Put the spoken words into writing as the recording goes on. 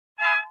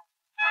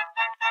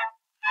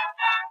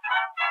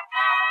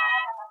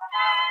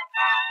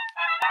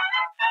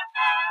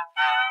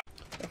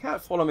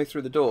can't follow me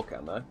through the door,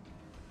 can they?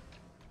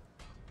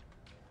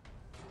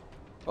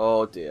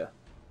 Oh dear.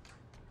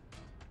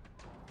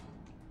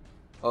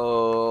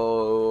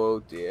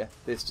 Oh dear.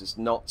 This does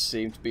not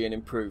seem to be an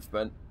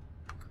improvement.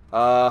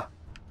 Hello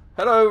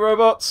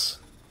robots!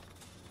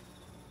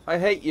 I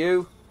hate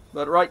you,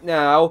 but right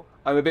now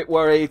I'm a bit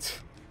worried.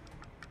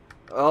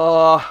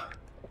 Oh,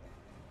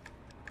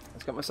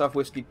 let's get myself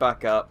whiskied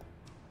back up,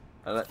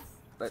 and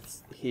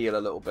let's heal a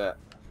little bit.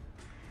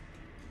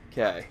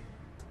 Okay.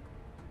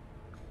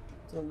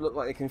 Doesn't look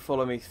like they can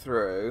follow me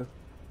through.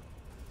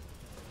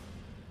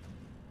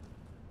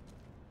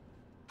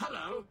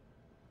 Hello.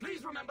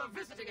 Please remember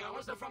visiting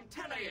hours are from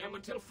 10 a.m.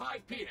 until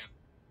 5 p.m.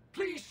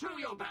 Please show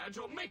your badge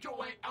or make your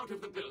way out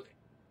of the building.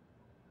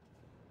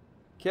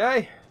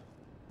 Okay.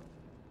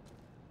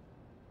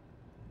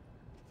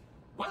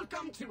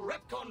 Welcome to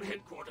Repcon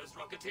headquarters,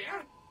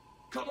 Rocketeer.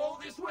 Come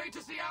all this way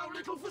to see our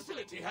little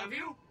facility, have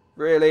you?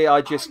 Really?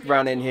 I just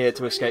ran in here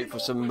to escape from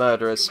some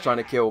murderers trying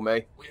to kill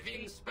me.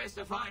 Within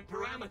specified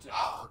parameters.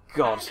 Oh,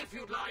 God. And if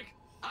you'd like,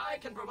 I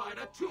can provide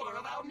a tour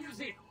of our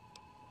museum.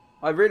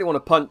 I really want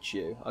to punch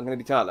you. I'm going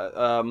to be telling.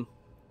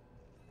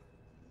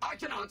 I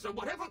can answer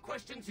whatever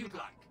questions you'd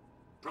like,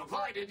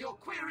 provided your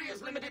query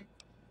is limited.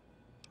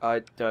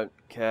 I don't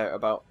care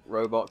about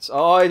robots.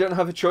 Oh, I don't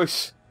have a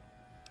choice.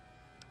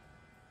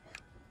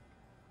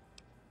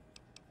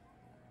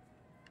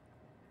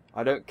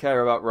 I don't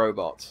care about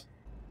robots.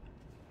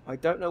 I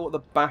don't know what the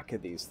back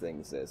of these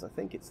things is. I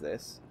think it's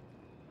this.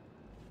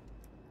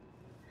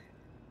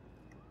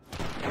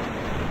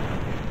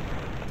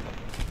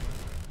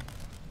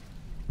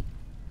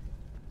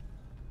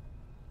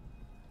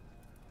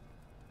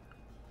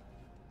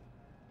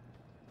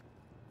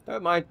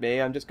 Don't mind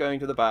me, I'm just going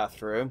to the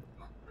bathroom.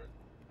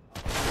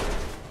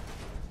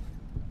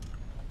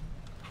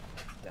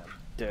 Damn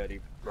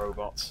dirty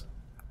robots.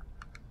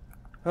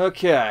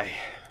 Okay.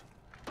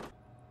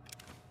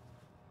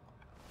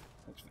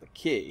 Thanks for the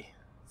key.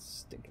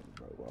 Stinking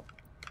robot.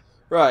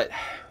 Right.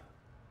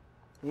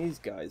 These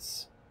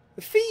guys.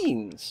 The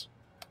Fiends!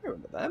 I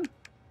remember them.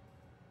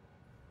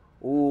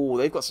 Ooh,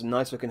 they've got some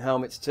nice looking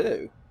helmets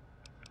too.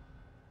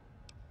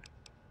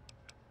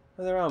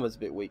 Oh, their armor's a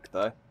bit weak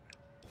though.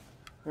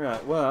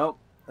 Right, well,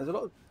 there's a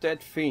lot of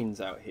dead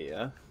fiends out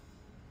here.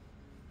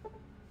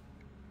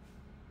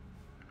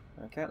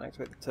 I can't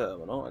activate the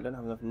terminal. I don't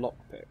have enough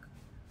lockpick.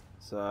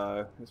 So,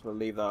 I guess we'll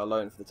leave that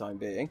alone for the time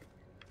being.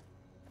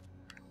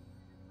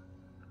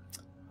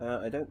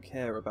 I don't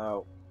care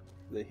about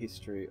the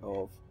history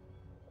of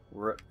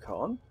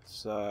Repcon,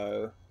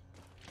 so...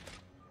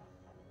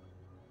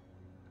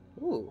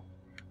 Ooh.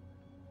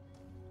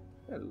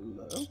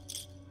 Hello.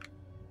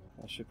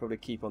 I should probably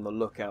keep on the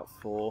lookout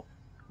for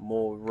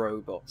more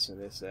robots in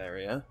this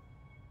area,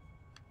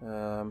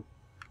 because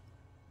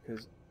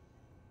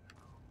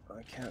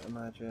I can't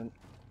imagine.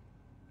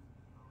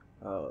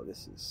 Oh,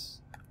 this is.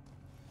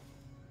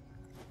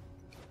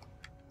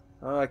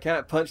 Oh, I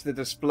can't punch the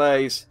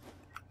displays.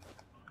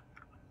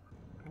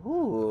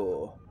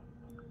 Ooh.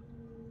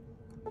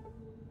 Oh,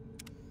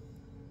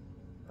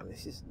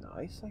 this is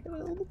nice. I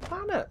got all the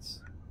planets.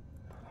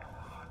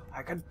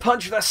 I can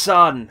punch the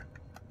sun.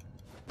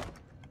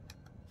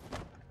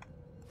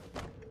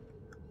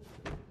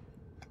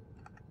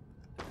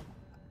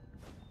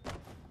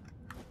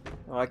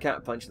 Oh, I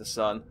can't punch the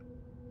sun.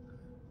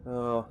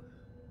 Oh.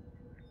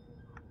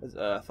 There's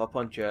Earth. I'll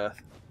punch Earth.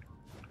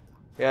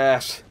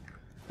 Yes!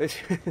 This,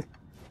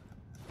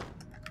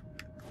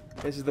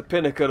 this is the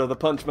pinnacle of the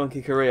Punch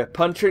Monkey career.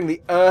 Punching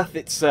the Earth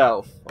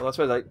itself. Well, I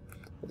suppose I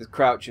just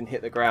crouch and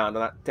hit the ground,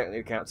 and that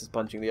technically counts as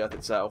punching the Earth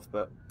itself,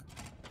 but...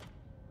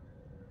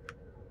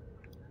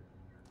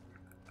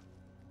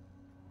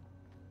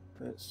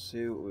 Let's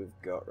see what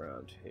we've got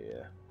around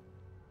here.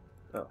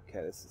 Oh,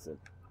 okay, this is it.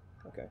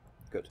 Okay,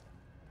 good.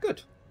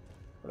 Good.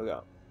 What do we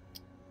got?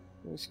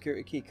 New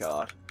security key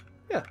card.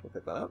 Yeah, we'll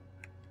pick that up.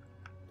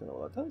 Don't know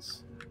what that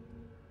does.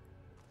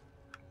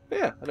 But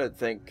yeah, I don't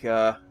think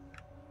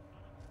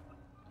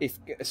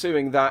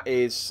assuming that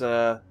is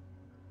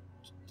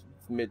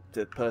mid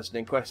the person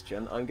in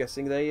question, I'm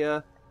guessing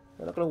they're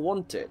not going to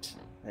want it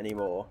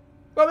anymore.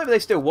 Well, maybe they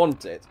still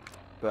want it,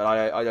 but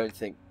I don't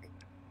think.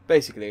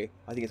 Basically,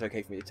 I think it's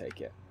okay for me to take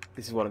it.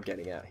 This is what I'm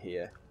getting at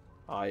here.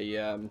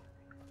 I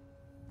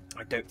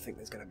don't think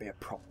there's going to be a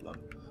problem.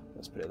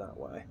 Let's put it that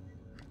way.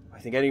 I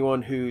think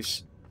anyone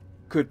who's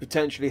could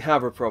potentially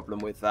have a problem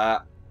with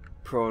that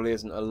probably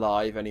isn't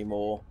alive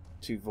anymore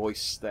to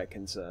voice their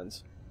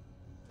concerns.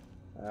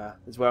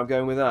 That's where I'm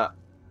going with that.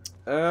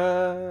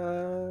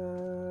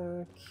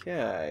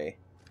 Okay.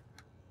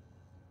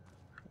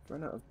 I've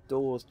run out of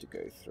doors to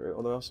go through.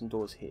 Oh, there are some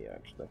doors here,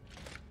 actually.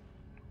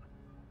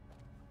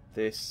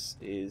 This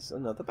is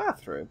another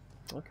bathroom.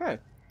 Okay.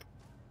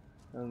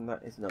 And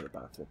that is another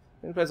bathroom.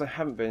 The only place I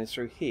haven't been is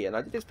through here. And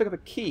I did just pick up a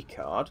key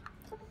card.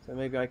 So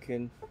maybe I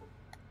can...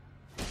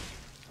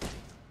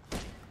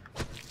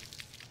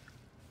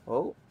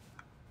 Oh.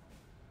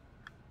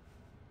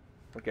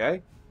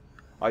 Okay.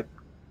 I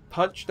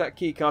punched that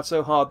key card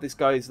so hard this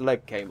guy's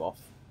leg came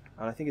off.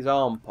 And I think his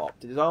arm popped.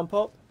 Did his arm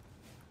pop?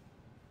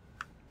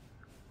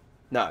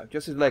 No,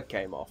 just his leg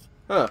came off.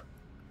 Huh.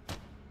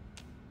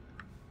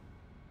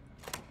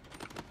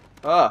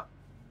 Ah.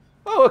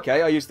 Oh,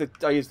 okay. I used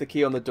the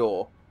key on the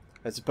door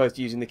as opposed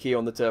to using the key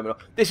on the terminal.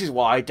 This is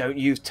why I don't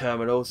use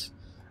terminals.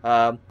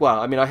 Well,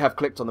 I mean, I have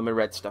clicked on them and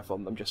read stuff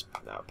on them, just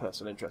out of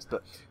personal interest.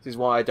 But this is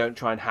why I don't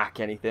try and hack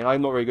anything.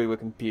 I'm not very good with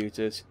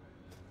computers.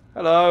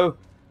 Hello.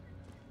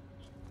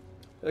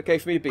 Okay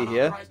for me to be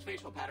here. Unauthorized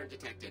facial pattern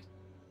detected.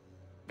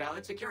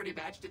 Valid security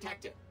badge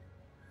detected.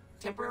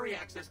 Temporary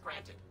access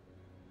granted.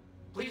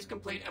 Please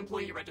complete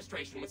employee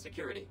registration with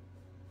security.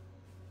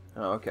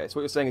 Oh, okay. So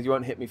what you're saying is you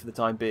won't hit me for the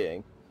time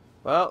being.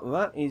 Well,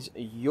 that is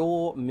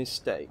your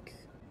mistake.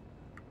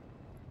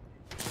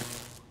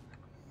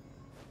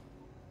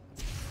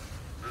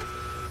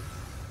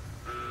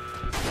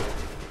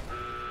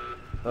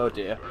 Oh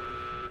dear.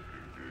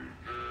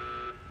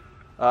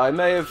 I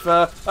may have...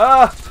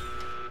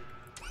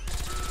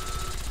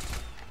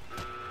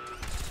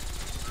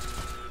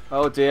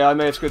 Oh dear, I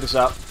may have screwed this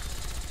up.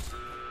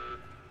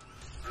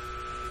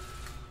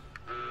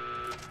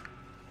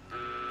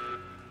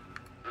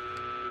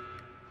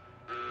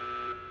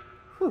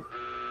 Whew.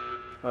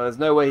 Well, there's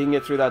no way he can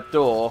get through that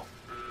door.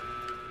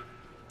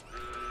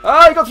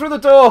 Ah, he got through the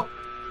door!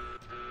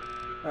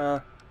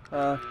 Oh,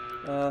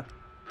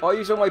 I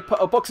used all my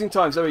boxing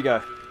times. There we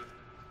go.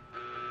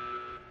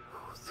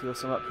 Heal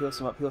some up, heal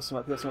some up, heal some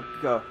up, heal some up.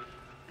 Go.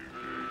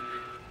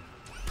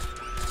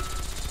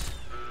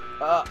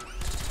 Ah.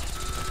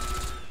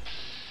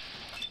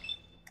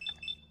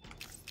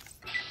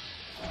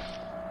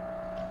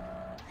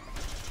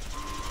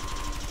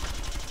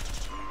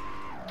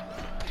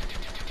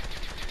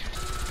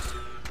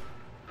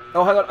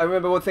 Oh, hang on. I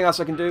remember one thing else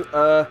I can do.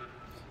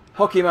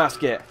 Hockey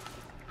mask it.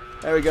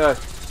 There we go.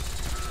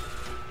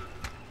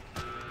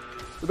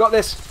 We got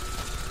this.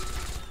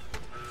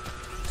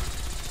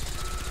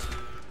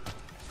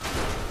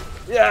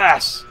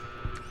 Yes.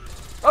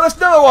 Oh, there's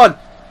another one.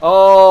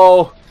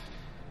 Oh.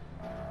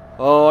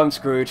 Oh, I'm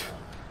screwed.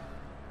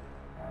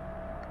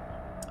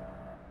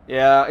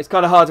 Yeah, it's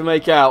kind of hard to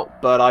make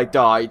out, but I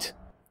died.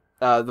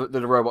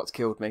 The robots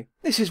killed me.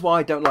 This is why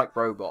I don't like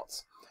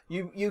robots.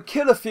 You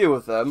kill a few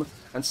of them,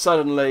 and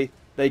suddenly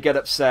they get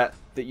upset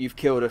that you've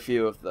killed a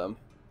few of them.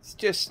 It's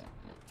just...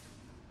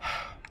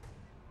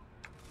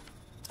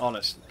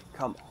 Honestly,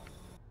 come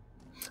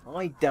on.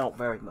 I doubt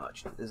very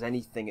much that there's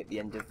anything at the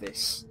end of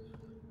this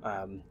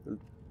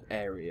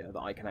area that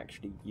I can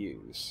actually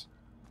use.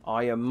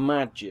 I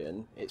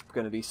imagine it's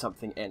going to be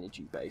something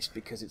energy-based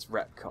because it's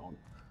Retcon.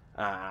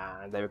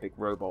 And they're a big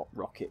robot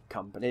rocket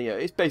company.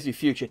 It's basically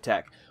future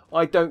tech.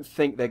 I don't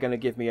think they're going to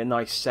give me a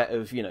nice set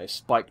of, you know,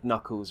 spiked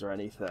knuckles or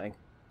anything.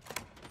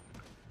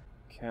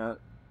 Can't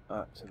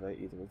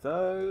activate either of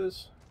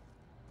those.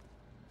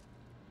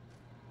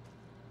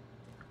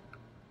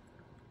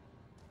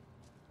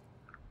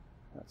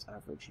 That's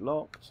average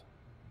locked.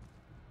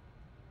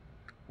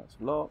 That's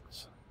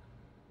locked.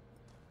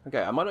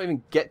 Okay, I might not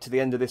even get to the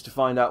end of this to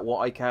find out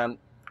what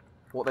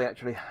they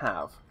actually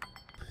have.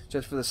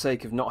 Just for the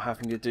sake of not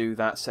having to do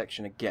that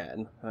section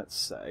again, let's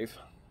save.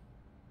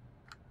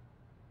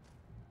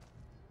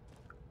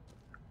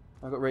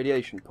 I got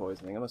radiation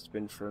poisoning. It must have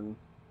been from...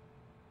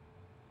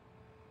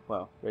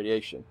 Well,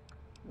 radiation.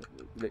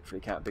 It literally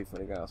can't be from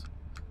anything else.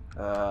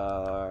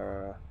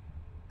 A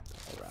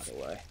rat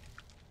away.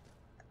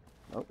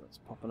 Oh, let's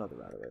pop another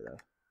rat away then.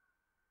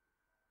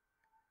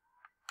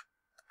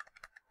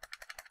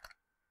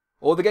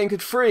 Or the game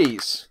could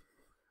freeze!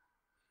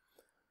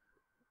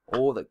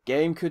 Or the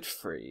game could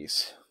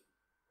freeze.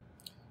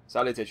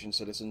 Salutations,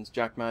 citizens.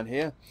 Jackman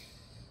here.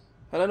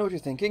 And I know what you're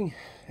thinking.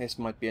 This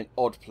might be an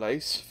odd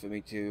place for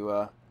me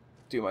to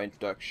do my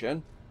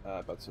introduction.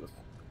 About sort of,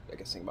 I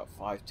guess, about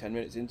 5-10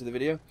 minutes into the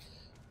video.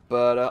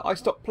 But I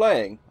stopped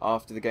playing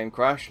after the game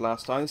crashed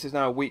last time. This is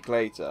now a week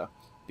later.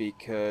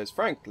 Because,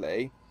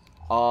 frankly,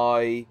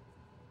 I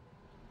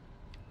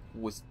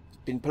was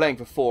been playing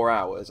for 4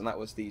 hours. And that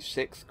was the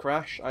 6th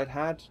crash I'd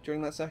had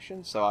during that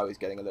session. So I was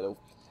getting a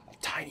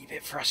tiny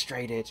bit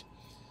frustrated.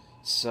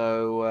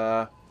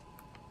 So,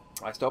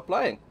 I stopped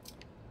playing.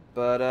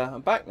 But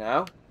I'm back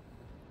now.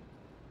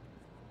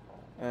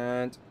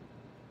 And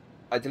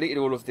I deleted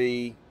all of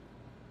the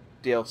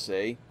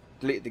DLC,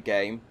 deleted the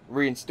game,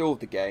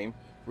 reinstalled the game,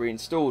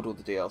 reinstalled all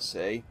the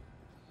DLC,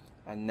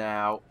 and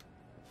now...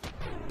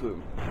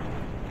 Boom.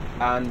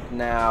 And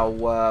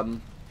now,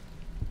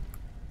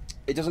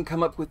 it doesn't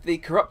come up with the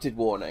corrupted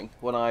warning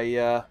when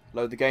I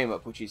load the game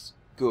up, which is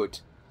good.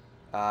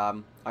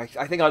 I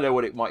think I know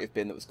what it might have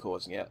been that was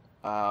causing it,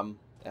 but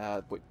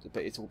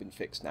it's all been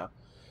fixed now.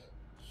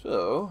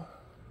 So,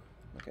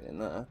 I'll get in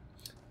there.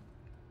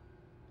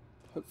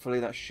 Hopefully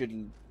that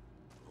should,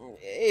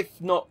 if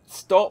not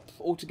stop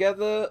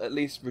altogether, at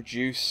least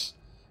reduce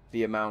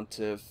the amount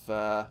of,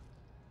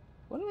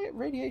 what did I get?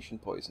 Radiation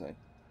poisoning?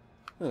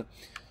 Huh.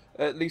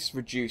 At least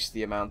reduce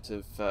the amount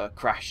of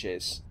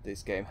crashes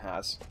this game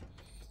has.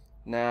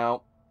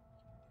 Now,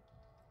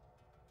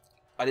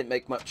 I didn't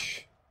make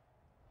much...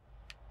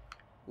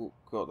 Oh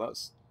god,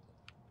 that's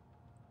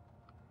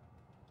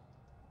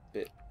a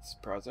bit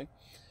surprising.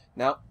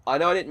 Now, I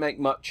know I didn't make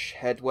much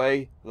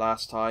headway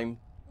last time,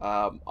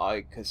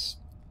 because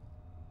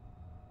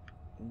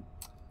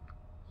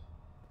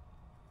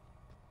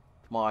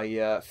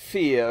my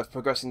fear of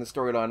progressing the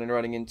storyline and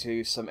running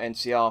into some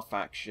NCR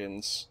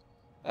factions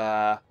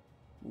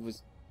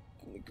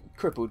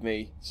crippled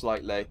me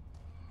slightly.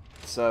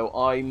 So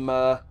I'm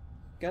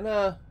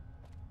gonna.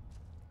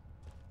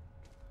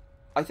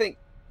 I think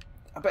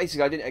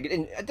basically I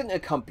didn't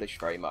accomplish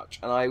very much,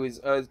 and I was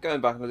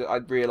going back and I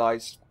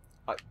realised,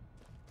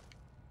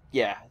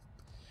 yeah,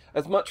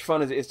 as much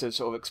fun as it is to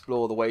sort of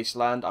explore the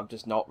wasteland, I'm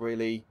just not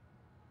really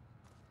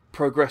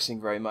progressing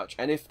very much.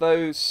 And if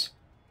those,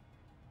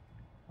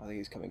 I think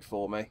he's coming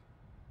for me.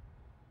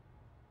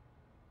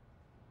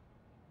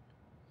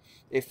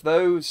 If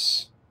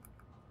those,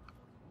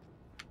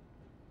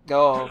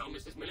 Hello,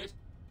 Mrs. Millet.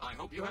 I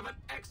hope you have an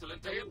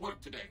excellent day at work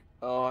today.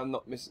 Oh, I'm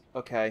not miss.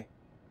 Okay.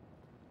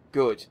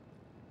 Good.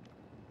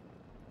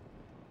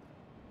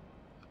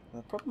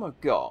 The problem I've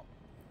got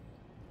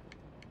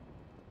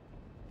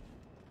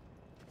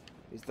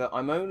is that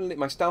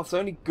my stealth's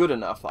only good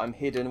enough that I'm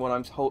hidden when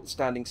I'm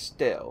standing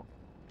still.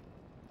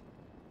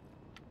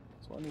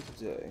 That's what I need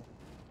to do.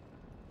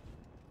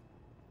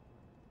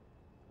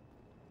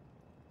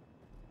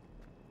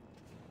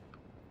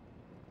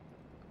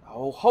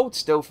 Oh, hold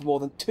still for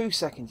more than 2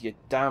 seconds, you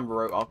damn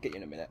rope. I'll get you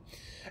in a minute.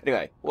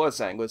 Anyway, what I was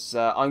saying was,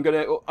 I'll do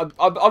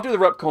the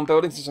Repcon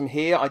building since I'm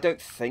here. I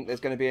don't think there's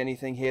going to be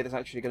anything here that's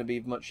actually going to be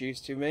of much use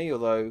to me,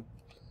 although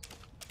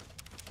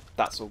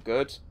that's all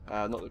good.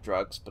 Not the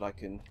drugs, but I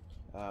can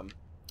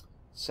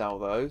sell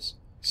those.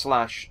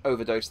 /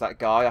 overdose that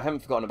guy. I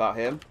haven't forgotten about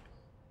him.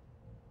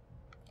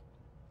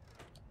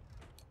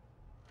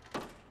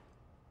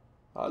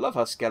 I love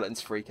how skeletons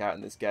freak out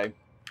in this game.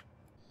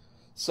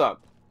 So,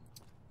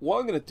 what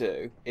I'm going to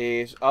do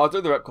is, I'll do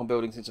the Repcon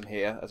building since I'm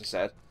here, as I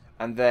said,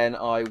 and then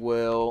I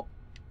will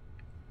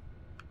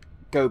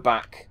go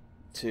back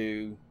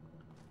to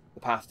the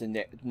path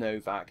to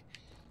Novak.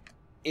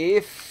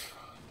 If,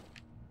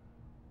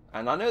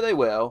 and I know they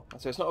will,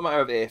 so it's not a matter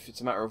of if, it's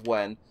a matter of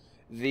when,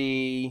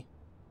 the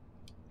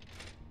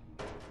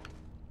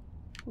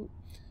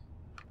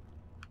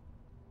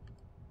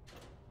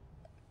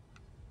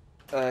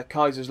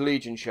Kaiser's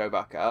Legion show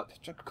back up.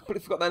 I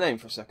completely forgot their name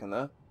for a second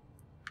there.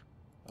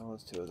 Oh,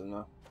 there's 2 of them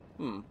now.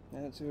 Yeah,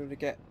 let's really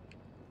get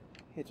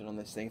hidden on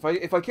this thing.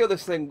 If I kill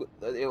this thing,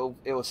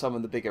 it'll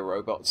summon the bigger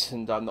robots,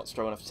 and I'm not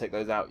strong enough to take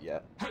those out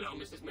yet. Hello,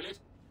 Mrs. Millet.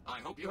 I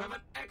hope you have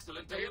an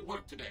excellent day at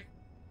work today.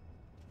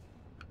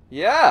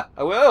 Yeah,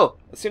 I will.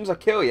 As soon as I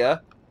kill you.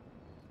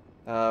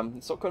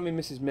 Stop calling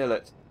me Mrs.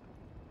 Millet.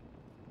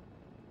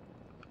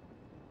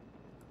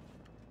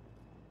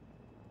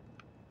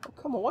 Oh,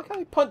 come on, why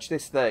can't I punch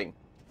this thing?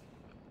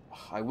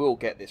 I will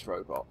get this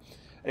robot.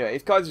 Anyway,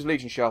 if Kaiser's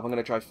Legion show up, I'm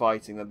going to try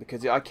fighting them,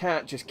 because I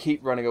can't just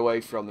keep running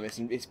away from them.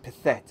 It's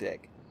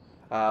pathetic.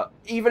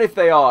 Even if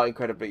they are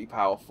incredibly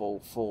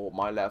powerful for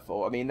my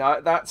level. I mean,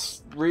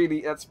 that's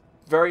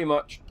very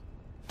much...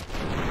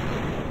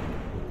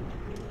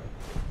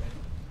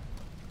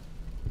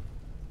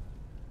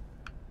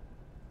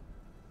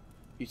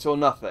 You saw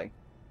nothing.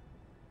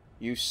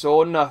 You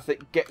saw nothing.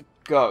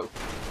 Go.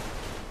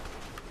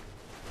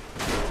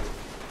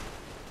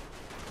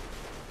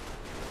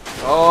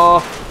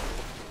 Oh...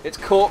 Its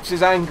corpse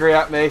is angry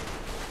at me.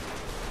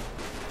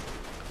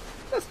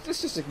 Let's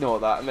just ignore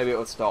that and maybe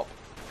it'll stop.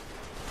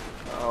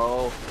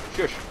 Oh,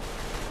 shush.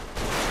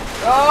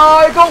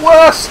 Oh, it got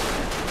worse!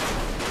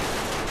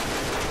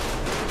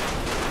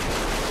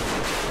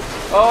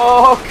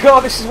 Oh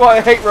god, this is why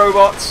I hate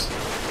robots.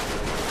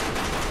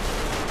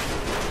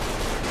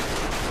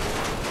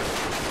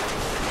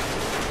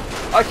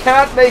 I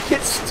can't make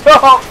it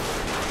stop!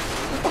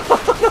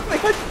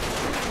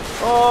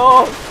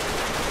 Oh!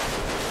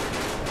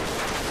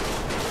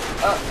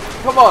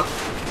 Come on!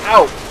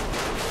 Ow!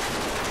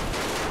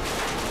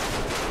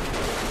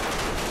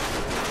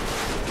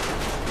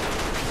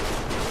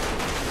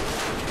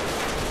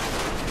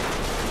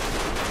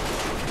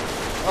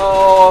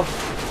 Oh!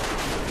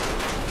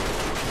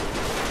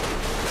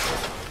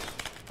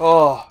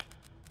 Oh!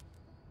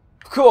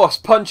 Of course,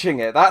 punching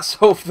it. That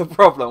solved the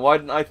problem. Why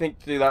didn't I think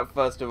to do that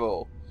first of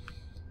all?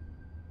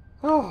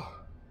 Oh!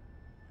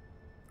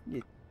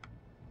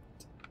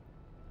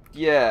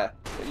 Yeah,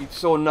 you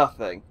saw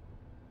nothing.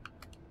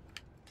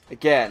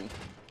 Again.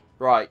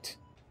 Right.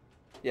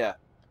 Yeah.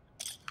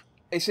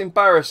 It's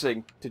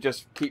embarrassing to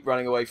just keep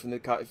running away from the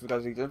guys who do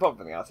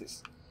anything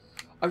else.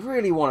 I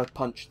really want to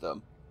punch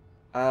them.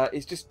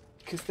 It's just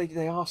because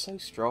they are so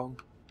strong.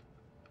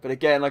 But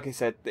again, like I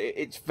said,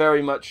 it's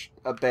very much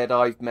a bed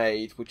I've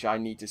made, which I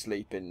need to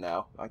sleep in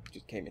now. I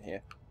just came in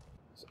here.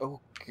 Oh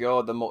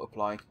god, they're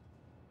multiplying.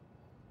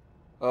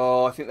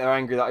 Oh, I think they're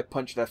angry that I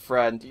punched their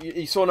friend.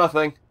 You saw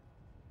nothing.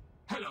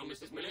 Hello,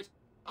 Mrs. Millet.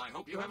 I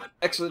hope you have an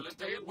excellent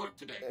day at work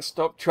today.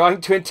 Stop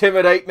trying to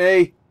intimidate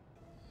me.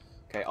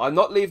 Okay, I'm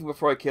not leaving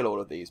before I kill all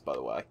of these, by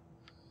the way.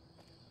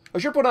 I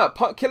should point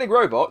out, killing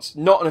robots,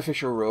 not an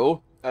official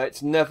rule.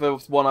 It's never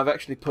one I've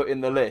actually put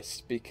in the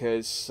list,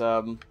 because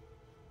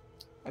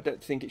I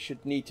don't think it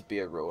should need to be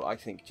a rule. I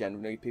think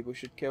generally people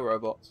should kill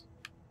robots.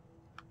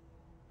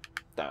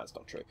 That's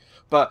not true.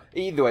 But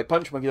either way,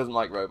 Punch Monkey doesn't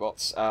like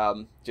robots.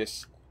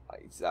 That's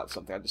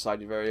something I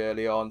decided very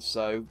early on,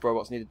 so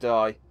robots need to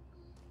die.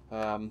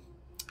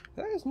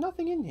 There's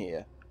nothing in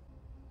here.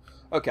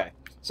 Okay,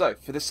 so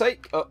for the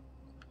sake of...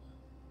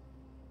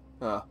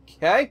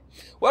 Okay.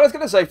 Well, I was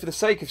going to say, for the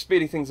sake of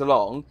speeding things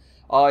along,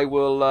 I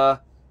will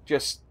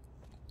just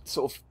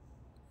sort of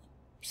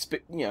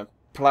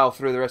plough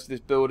through the rest of this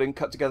building,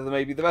 cut together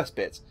maybe the best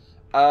bits.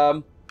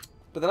 But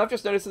then I've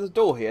just noticed there's a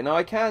door here. Now,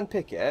 I can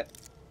pick it.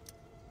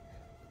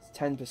 It's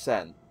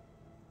 10%.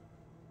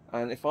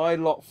 And if I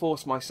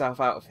force myself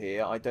out of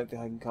here, I don't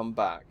think I can come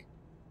back.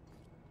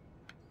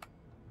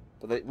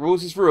 But the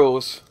rules is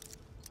rules.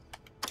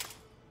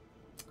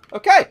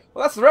 Okay,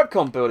 well that's the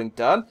Repcon building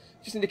done.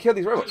 Just need to kill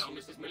these robots. Hello,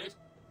 Mrs. Millett.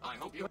 I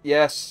hope you...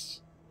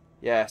 Yes.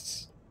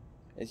 Yes.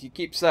 As you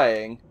keep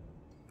saying,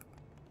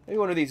 maybe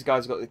one of these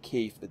guys got the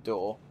key for the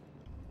door.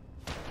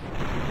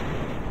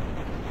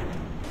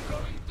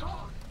 Going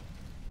dark.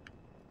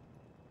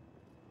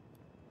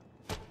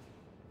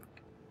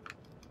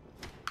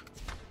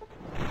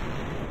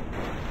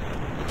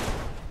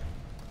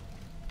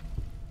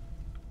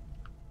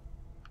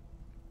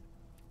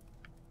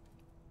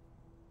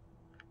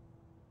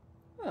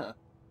 Huh.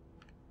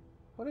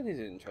 Well, it is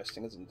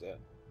interesting, isn't it?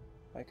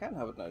 I can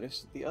have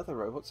noticed that the other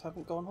robots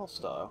haven't gone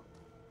hostile.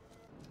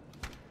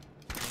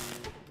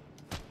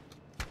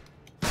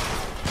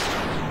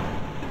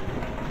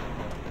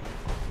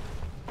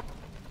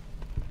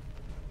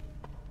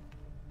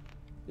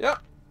 Yep.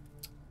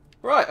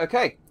 Right,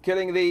 okay.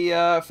 Killing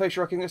the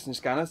facial recognition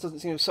scanners doesn't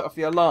seem to set off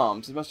the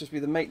alarms. It must just be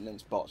the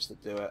maintenance bots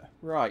that do it.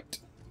 Right.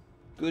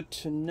 Good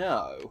to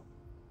know.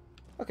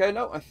 Okay,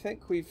 no, I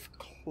think we've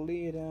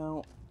cleared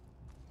out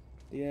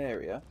the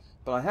area.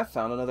 But I have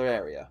found another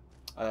area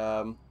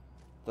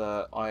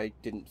that I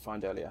didn't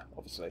find earlier,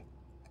 obviously.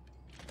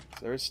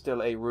 So there is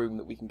still a room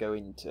that we can go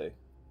into.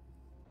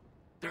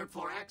 Third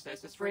floor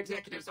access is for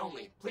executives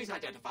only. Please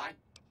identify.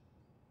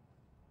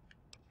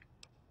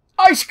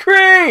 Ice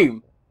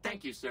cream!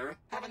 Thank you, sir.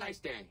 Have a nice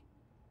day.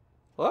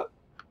 What?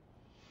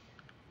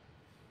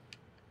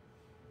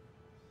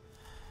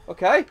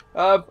 Okay.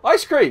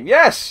 Ice cream,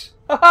 yes!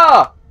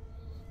 Haha!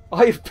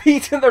 I've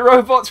beaten the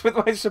robots with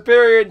my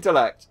superior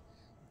intellect.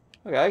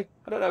 Okay,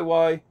 I don't know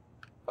why.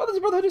 Oh, there's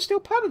a Brotherhood of Steel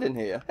Paladin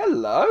here.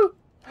 Hello!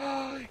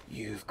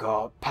 You've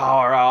got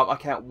power armor. I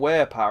can't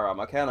wear power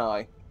armor, can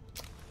I?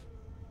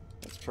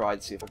 Let's try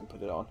and see if I can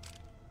put it on.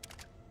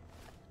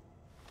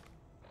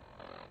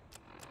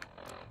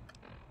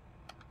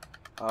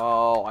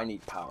 Oh, I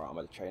need power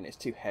armor to train. It's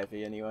too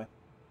heavy anyway.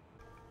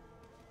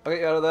 I'll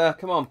get you out of there.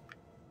 Come on.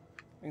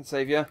 I can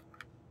save you.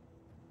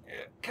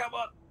 Yeah, come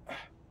on.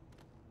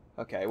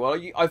 Okay, well,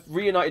 I've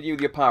reunited you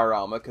with your power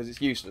armor because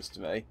it's useless to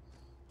me.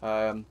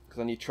 Because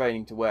I need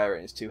training to wear it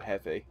and it's too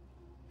heavy.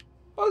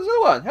 Oh, there's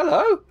another one.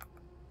 Hello.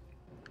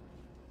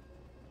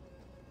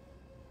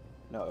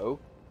 No.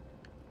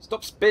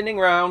 Stop spinning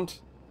round.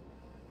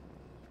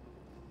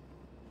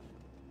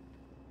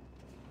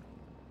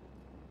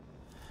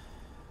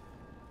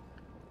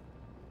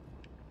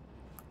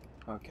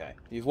 Okay,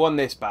 you've won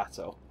this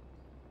battle.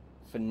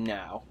 For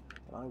now.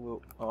 I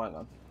will... Oh, hang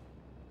on.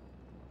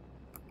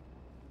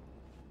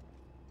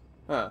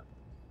 Huh.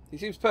 He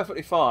seems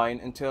perfectly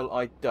fine until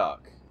I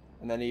duck.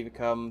 And then he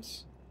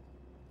becomes...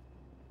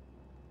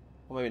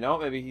 Or maybe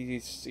not. Maybe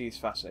he's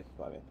fascinated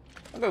by me.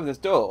 I'll go over this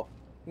door.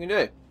 What are you going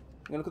to do?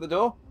 You going to look at the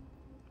door?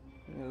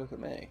 You're going to look at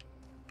me.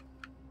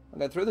 I'm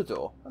going through the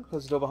door. I'll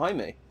close the door behind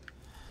me.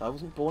 I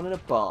wasn't born in a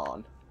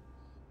barn.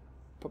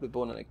 Probably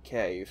born in a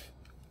cave.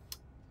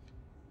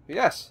 But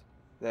yes,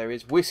 there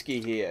is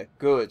whiskey here.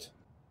 Good.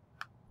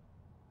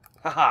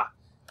 Haha.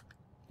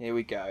 Here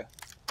we go.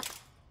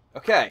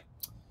 Okay.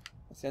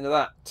 That's the end of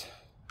that.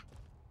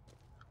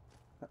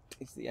 That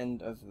is the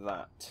end of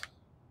that.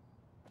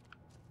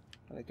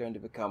 And they're going to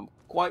become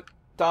quite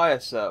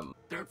tiresome.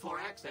 Third floor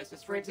access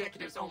is for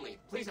executives only.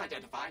 Please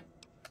identify.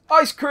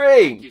 Ice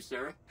cream! Thank you,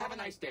 sir. Have a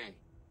nice day.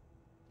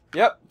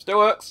 Yep, still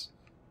works.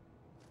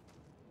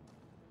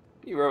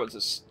 You robots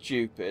are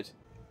stupid.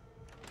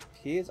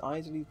 Piers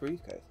Isley's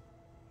briefcase.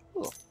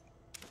 Oh.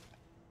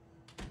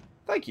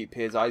 Thank you,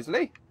 Piers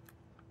Isley.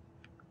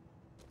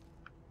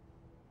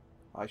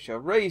 I shall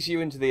raise you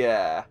into the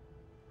air.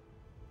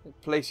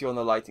 Place you on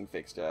the lighting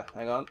fixture.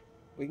 Hang on.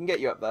 We can get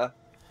you up there.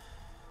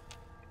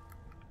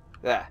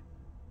 There.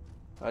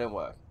 That didn't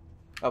work.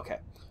 Okay.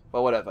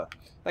 Well, whatever.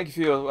 Thank you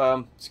for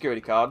your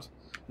security card.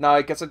 Now,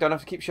 I guess I don't have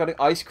to keep shouting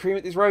ice cream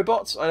at these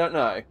robots? I don't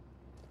know.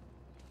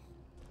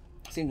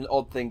 Seems an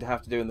odd thing to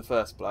have to do in the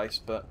first place,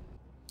 but...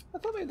 I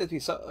thought maybe there'd be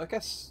some... I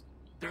guess...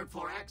 Third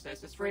floor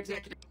access is for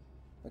executive...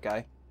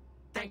 Okay.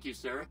 Thank you,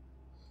 sir.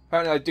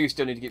 Apparently I do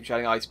still need to keep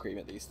shouting ice cream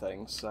at these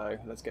things, so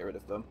let's get rid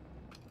of them.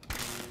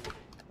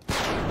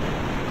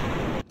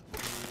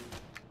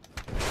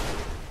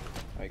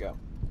 There you go.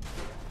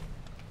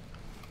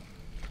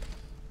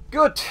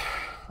 Good!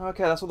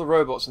 Okay, that's all the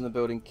robots in the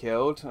building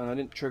killed, and I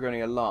didn't trigger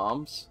any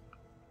alarms.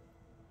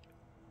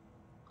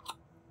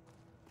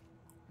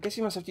 I guess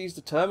you must have to use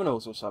the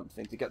terminals or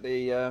something to get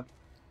the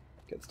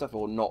stuff,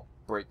 or not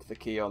break the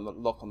key on the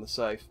lock on the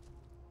safe.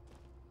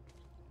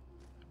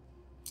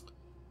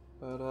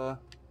 But oh,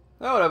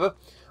 whatever.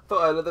 I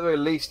thought at the very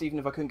least, even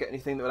if I couldn't get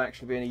anything that would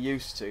actually be any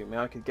use to me,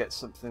 I could get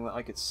something that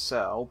I could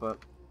sell. But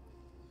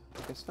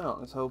I guess not.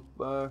 Let's hope.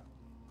 I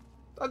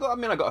got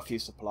a few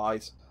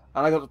supplies,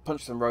 and I got to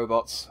punch some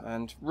robots,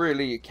 and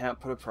really, you can't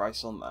put a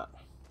price on that,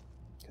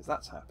 because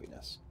that's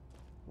happiness.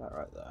 That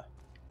right there.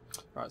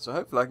 Right, so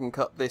hopefully I can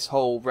cut this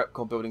whole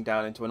Repcon building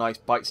down into a nice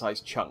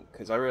bite-sized chunk,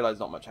 because I realise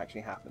not much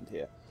actually happened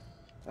here.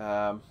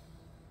 Oh.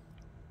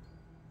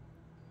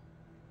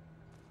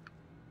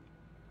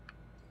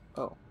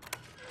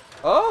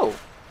 Oh!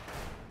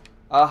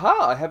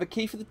 Aha! I have a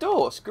key for the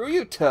door. Screw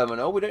you,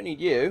 terminal. We don't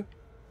need you.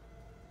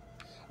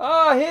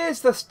 Ah,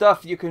 here's the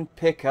stuff you can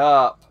pick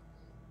up.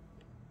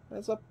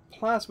 There's a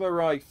plasma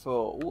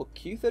rifle. Ooh, a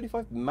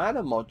Q35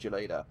 mana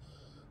modulator.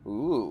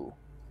 Ooh.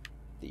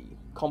 The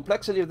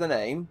complexity of the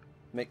name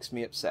makes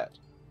me upset.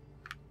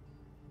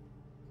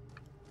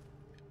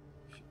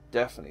 Should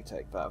definitely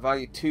take that.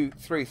 Value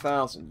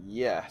 3,000.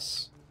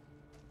 Yes.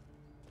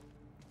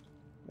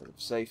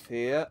 Safe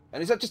here.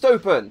 And is that just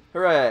open?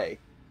 Hooray!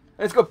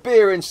 And it's got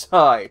beer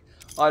inside.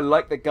 I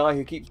like the guy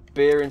who keeps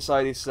beer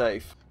inside his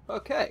safe.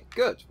 Okay,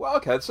 good. Well,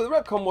 okay, so the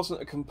Repcon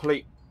wasn't a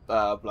complete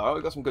blowout.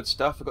 We've got some good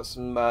stuff. We've got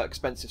some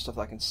expensive stuff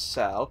that I can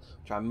sell,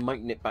 which I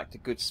might nip back to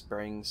Good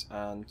Springs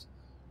and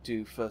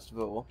do first of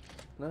all.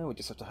 No, we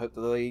just have to hope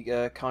that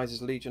the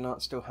Kaiser's Legion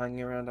aren't still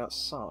hanging around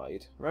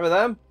outside. Remember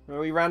them?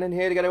 Remember we ran in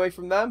here to get away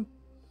from them?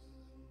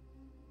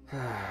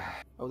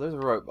 Oh, there's a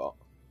robot.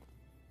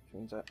 Which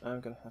means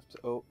I'm going to have to...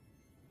 Oh.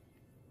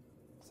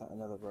 Is that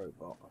another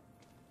robot?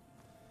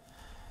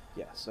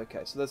 Yes,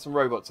 okay. So there's some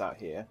robots out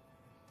here.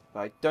 But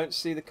I don't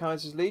see the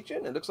Kaiser's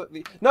Legion. It looks like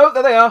the... No,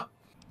 there they are!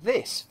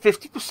 This,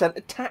 50%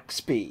 attack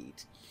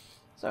speed.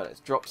 So let's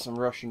drop some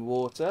rushing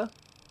water.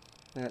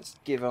 Let's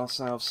give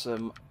ourselves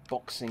some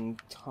boxing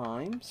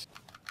times.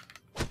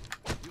 There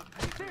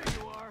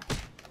you are.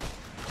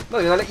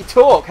 Look, they let you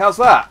talk. How's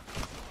that?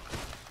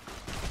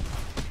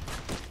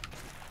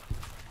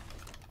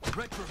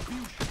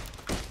 Retribution.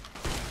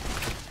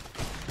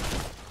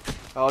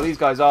 Oh, these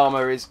guys'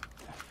 armor is...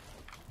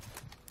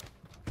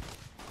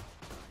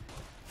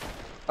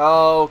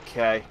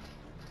 Okay.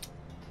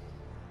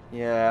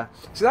 Yeah.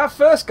 So that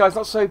first guy's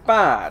not so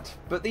bad,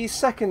 but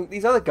these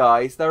other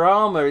guys, their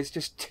armor is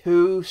just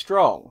too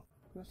strong.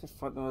 We have to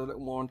fight them a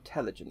little more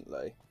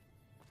intelligently.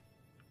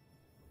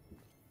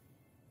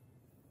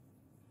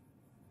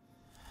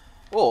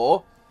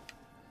 Or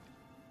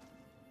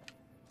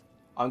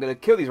I'm going to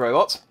kill these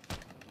robots.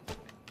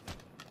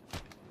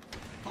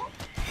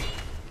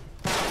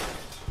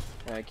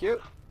 Thank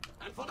you.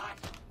 And for that,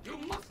 you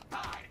must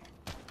die.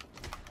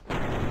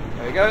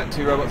 There we go.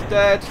 2 robots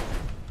dead.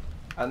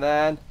 And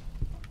then...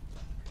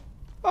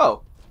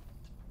 Oh.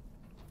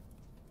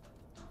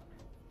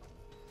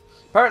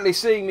 Apparently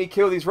seeing me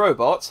kill these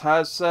robots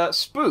has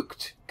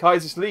spooked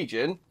Kaiser's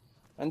Legion.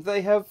 And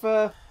they have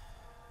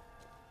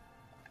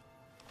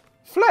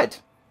fled.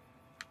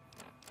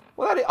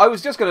 Well, I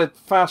was just going to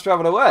fast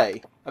travel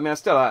away. I mean, I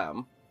still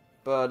am.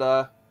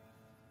 But,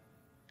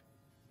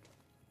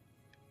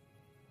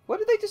 where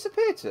did they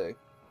disappear to?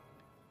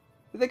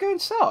 Did they go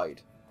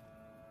inside?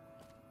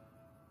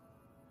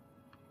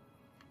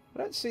 I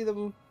don't see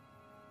them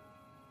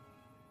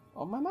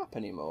on my map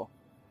anymore.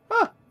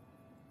 Huh.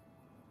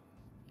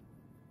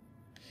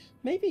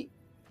 Maybe...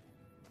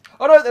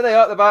 Oh no, there they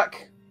are at the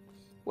back.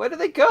 Where did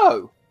they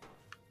go?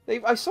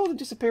 I saw them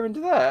disappear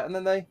into there, and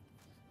then they...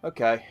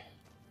 Okay.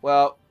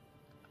 Well,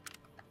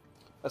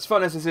 as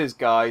fun as this is,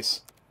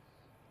 guys,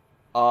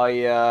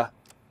 I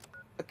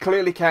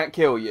clearly can't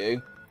kill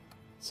you.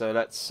 So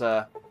let's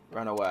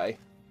run away.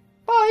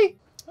 Bye!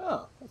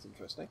 Oh, that's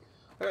interesting.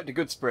 I went to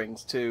Good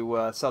Springs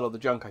to sell all the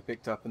junk I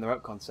picked up in the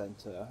Repcon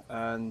Centre,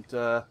 and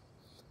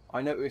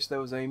I noticed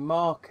there was a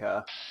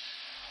marker,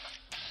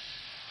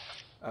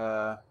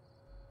 but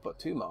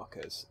 2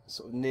 markers,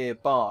 sort of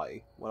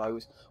nearby when I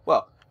was...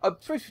 Well, I'm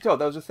supposed to be told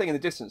there was a thing in the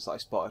distance that I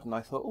spotted, and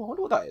I thought, oh, I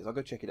wonder what that is, I'll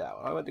go check it out.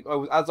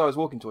 And as I was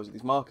walking towards it,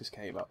 these markers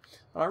came up,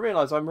 and I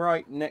realised I'm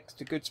right next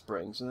to Good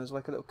Springs, and there's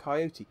like a little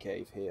coyote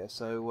cave here,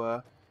 so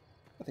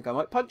I think I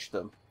might punch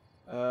them.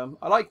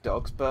 I like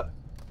dogs, but...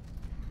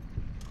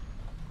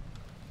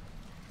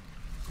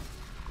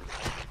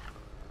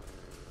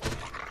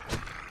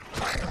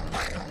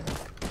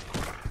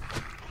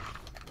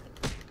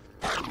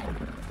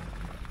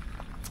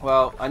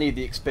 Well, I need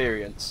the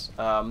experience,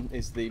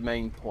 is the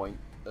main point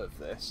of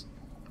this.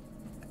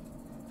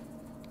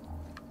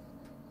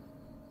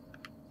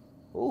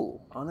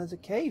 Ooh, and there's a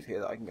cave here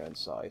that I can go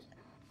inside.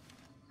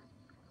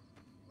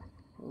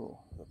 Ooh,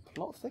 the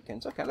plot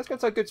thickens. Okay, let's go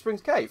inside Good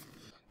Springs Cave.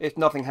 If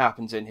nothing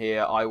happens in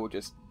here, I will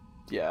just...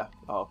 Yeah,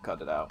 I'll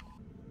cut it out.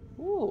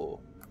 Ooh.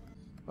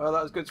 Well,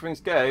 that was Good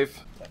Springs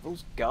Cave.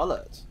 Devil's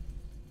Gullet.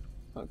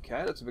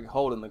 Okay, that's a big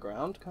hole in the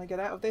ground. Can I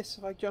get out of this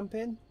if I jump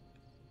in?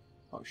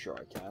 I'm sure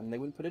I can. They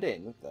wouldn't put it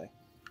in, would they?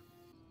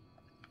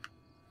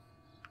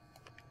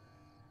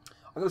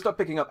 I'm going to start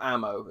picking up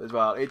ammo as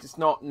well. It's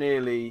not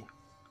nearly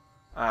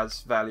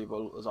as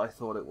valuable as I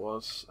thought it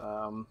was,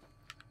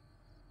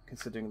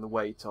 considering the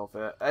weight of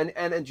it. And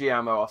energy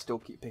ammo I'll still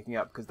keep picking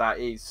up because that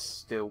is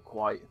still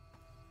quite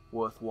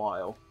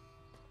worthwhile.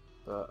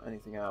 But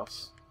anything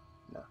else?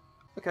 No.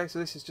 Okay, so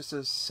this is just a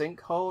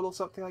sinkhole or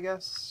something, I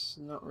guess.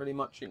 Not really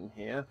much in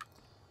here.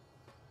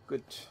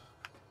 Good.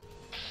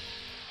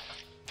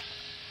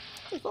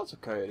 There's lots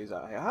of coyotes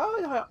out here.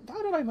 How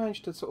did I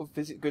manage to sort of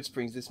visit Good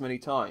Springs this many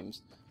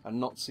times and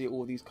not see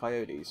all these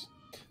coyotes?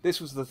 This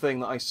was the thing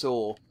that I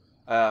saw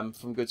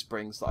from Good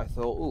Springs that I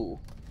thought, ooh,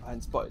 I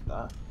hadn't spotted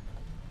that.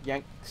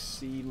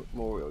 Yangtze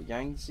Memorial.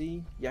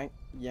 Yangtze?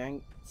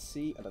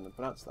 Yangtze? I don't know how to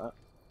pronounce that.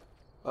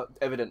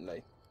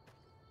 Evidently.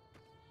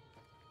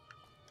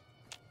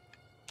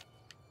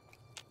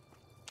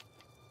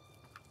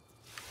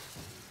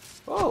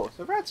 Oh, it's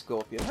a red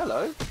scorpion.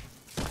 Hello.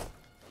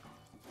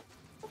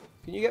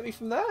 Can you get me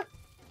from there?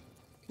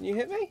 Can you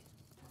hit me?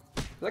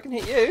 'Cause I can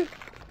hit you.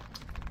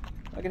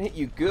 I can hit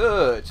you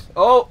good.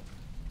 Oh,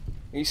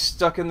 he's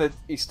stuck in the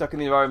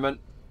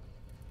environment.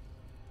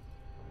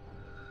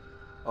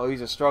 Oh,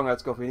 he's a strong red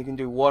scorpion. He can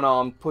do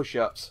one-armed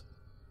push-ups.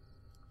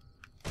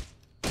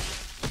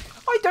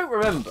 I don't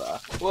remember.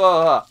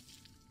 Whoa.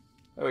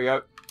 There we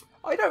go.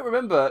 I don't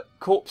remember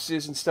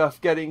corpses and stuff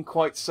getting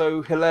quite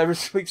so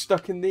hilariously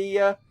stuck in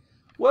the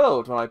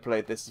world when I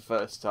played this the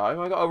first time.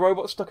 I got a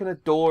robot stuck in a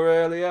door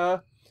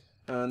earlier,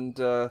 and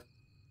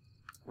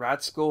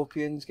rad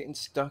scorpions getting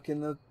stuck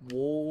in the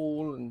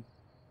wall, and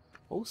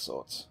all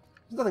sorts.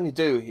 There's nothing to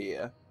do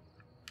here.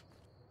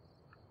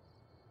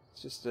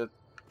 It's just a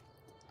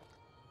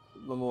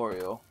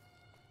memorial.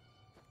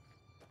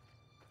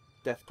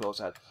 Deathclaws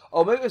had.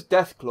 Oh, maybe it was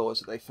Deathclaws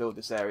that they filled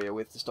this area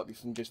with to stop you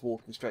from just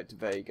walking straight to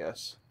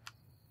Vegas.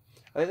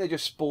 I think they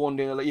just spawned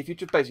in. If you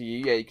just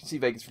basically, yeah, you can see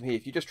Vegas from here.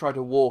 If you just try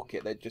to walk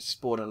it, they'd just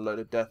spawn in a load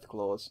of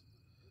Deathclaws.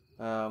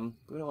 We don't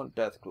want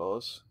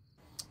Deathclaws.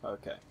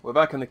 Okay, we're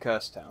back in the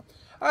Cursed Town.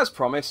 As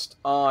promised,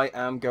 I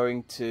am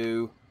going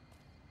to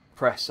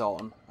press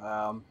on,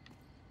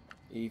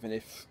 even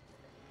if.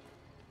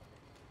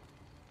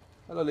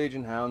 Hello,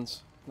 Legion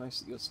Hounds. Nice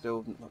that you're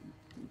still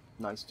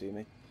nice to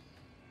me.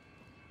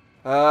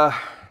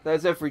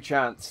 There's every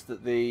chance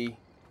that the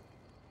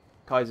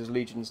Kaiser's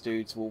Legions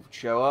dudes will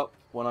show up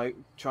when I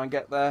try and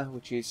get there,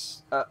 which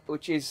is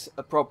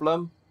a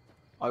problem.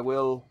 I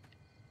will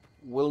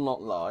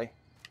not lie,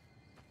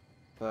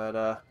 but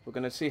we're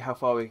going to see how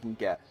far we can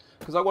get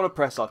because I want to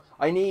press on.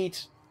 I need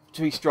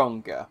to be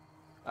stronger.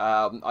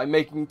 I'm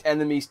making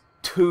enemies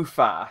too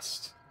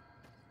fast,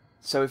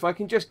 so if I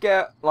can just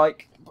get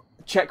like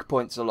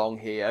checkpoints along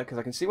here, because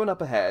I can see one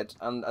up ahead,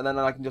 and then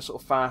I can just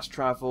sort of fast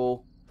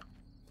travel.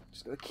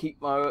 Just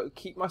gotta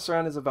keep my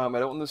surroundings about me. I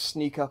don't want them to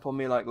sneak up on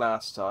me like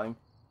last time.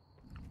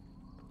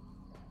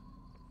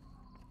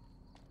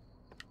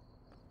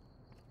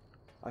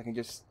 I can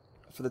just,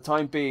 for the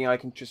time being, I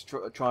can just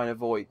try and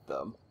avoid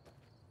them.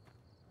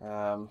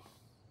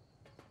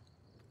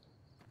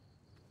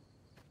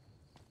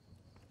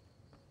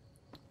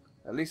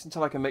 At least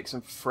until I can make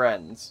some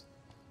friends.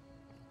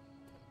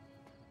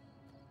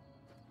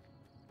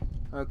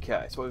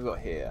 Okay, so what we've got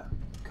here.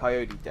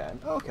 Coyote den.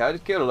 Okay, I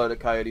just killed a load of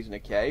coyotes in a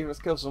cave. Let's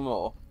kill some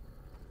more.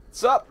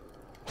 What's up?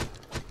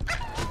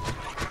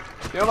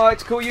 You know what I like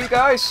to call you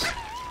guys?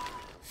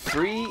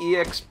 Free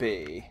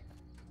EXP.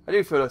 I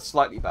do feel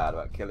slightly bad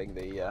about killing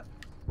the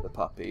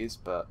puppies,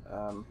 but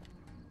well,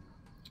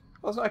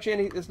 it's not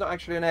actually it's not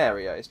actually an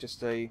area. It's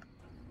just a.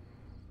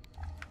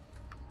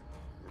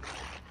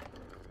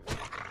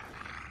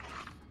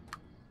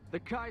 The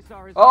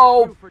Kaiser is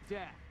Oh! for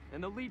death,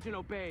 and the Legion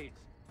obeys.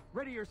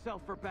 Ready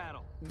yourself for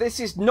battle. This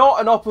is not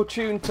an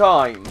opportune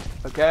time,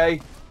 okay?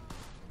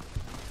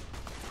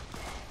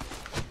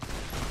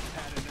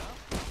 Had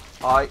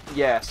enough?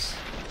 Yes.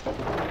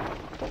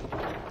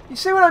 You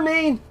see what I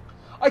mean?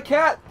 I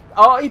can't.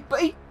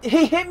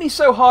 He hit me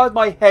so hard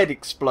my head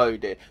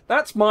exploded.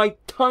 That's my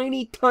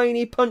tiny,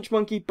 tiny punch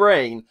monkey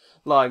brain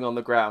lying on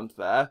the ground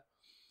there.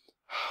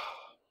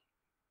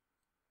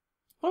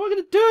 What am I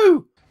going to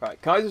do?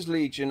 Right, Kaiser's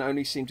Legion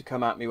only seem to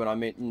come at me when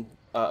I'm in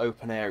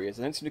open areas.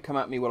 They don't seem to come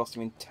at me whilst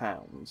I'm in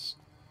towns.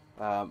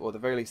 Or at the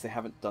very least they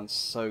haven't done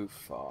so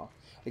far.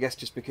 I guess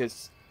just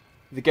because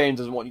the game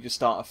doesn't want you to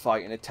start a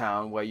fight in a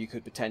town where you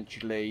could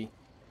potentially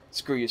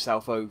screw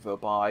yourself over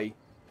by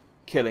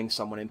killing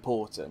someone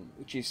important,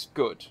 which is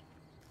good.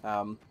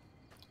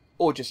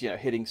 Or just, you know,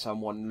 hitting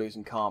someone and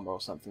losing karma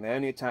or something. They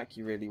only attack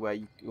you really where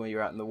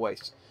you're out in the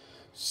waste.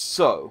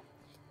 So,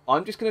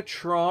 I'm just going to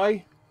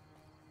try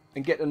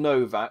and get a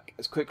Novak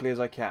as quickly as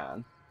I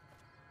can.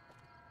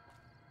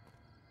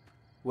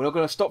 We're not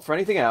going to stop for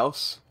anything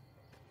else.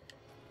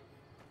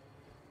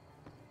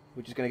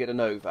 We're just going to get a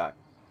Novak.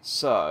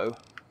 So,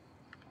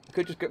 I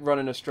could just run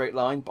in a straight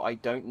line, but I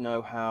don't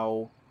know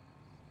how.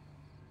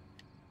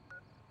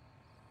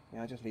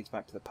 Yeah, it just leads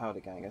back to the powder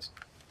gangers.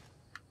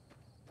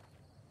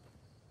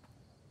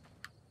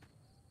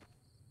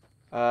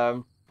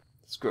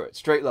 Screw it.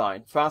 Straight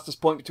line. Fastest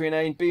point between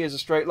A and B is a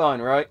straight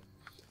line, right?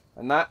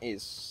 And that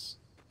is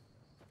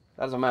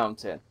a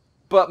mountain.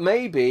 But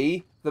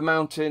maybe the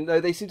mountain...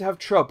 They seem to have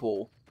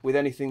trouble with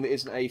anything that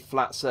isn't a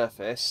flat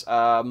surface.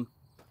 And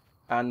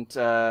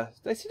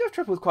they seem to have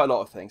trouble with quite a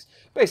lot of things.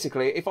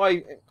 Basically, if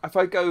I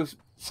go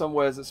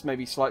somewhere that's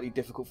maybe slightly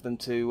difficult for them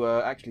to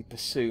actually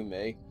pursue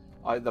me,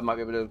 I might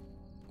be able to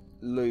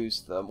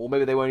lose them. Or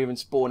maybe they won't even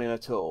spawn in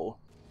at all.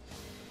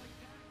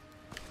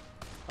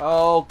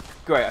 Oh,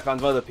 great. I found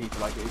some other people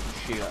like who can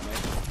shoot at me.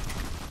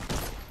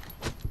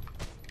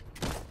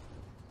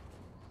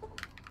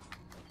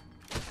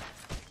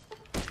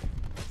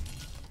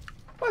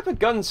 What if a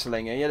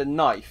gunslinger? He had a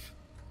knife.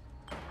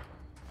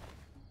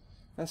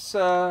 Let's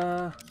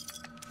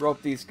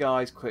rob these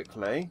guys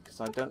quickly, because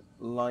I don't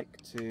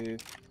like to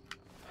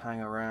hang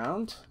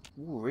around.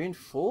 Ooh,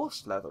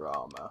 reinforced leather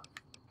armour.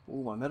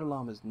 Ooh, my metal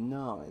armour's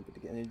 9, but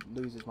again it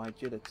loses my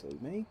agility.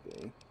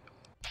 Maybe.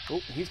 Oh,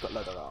 he's got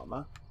leather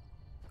armour.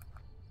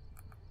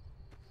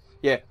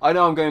 Yeah, I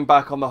know I'm going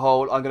back on the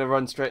whole, I'm going to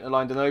run straight in a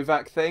line to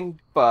Novak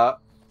thing, but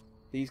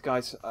these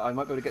guys, I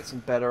might be able to get some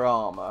better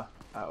armour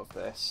out of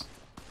this.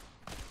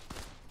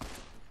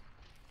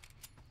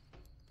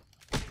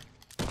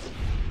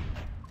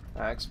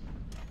 Thanks.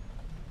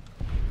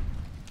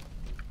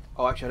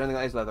 Oh, actually, I don't think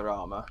that is leather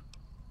armour.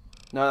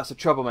 No, that's a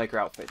troublemaker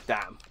outfit.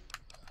 Damn.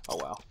 Oh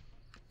well.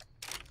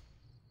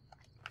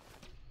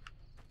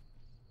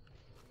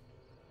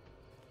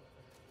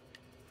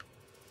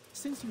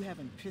 Since you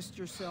haven't pissed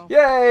yourself...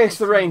 Yay, it's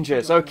the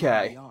Rangers.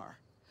 Okay.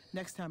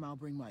 Next time I'll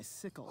bring my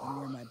sickle and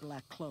wear my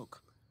black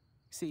cloak.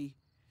 See,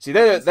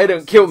 they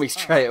don't kill me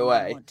straight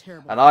away,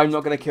 and I'm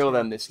not going to kill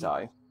them this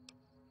time.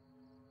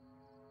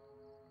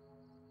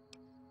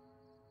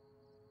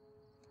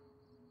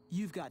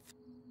 You've got...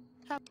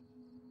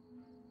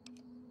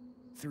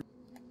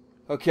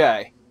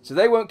 Okay, so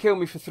they won't kill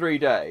me for 3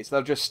 days.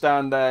 They'll just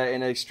stand there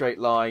in a straight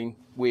line,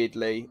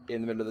 weirdly,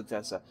 in the middle of the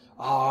desert.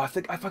 Oh, I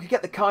think if I could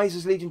get the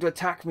Kaiser's Legion to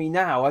attack me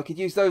now, I could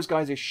use those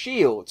guys as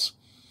shields.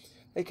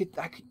 Maybe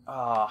I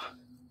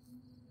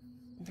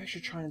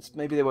should try and...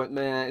 Maybe they won't...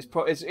 there's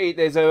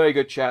a very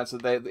good chance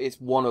that it's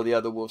one or the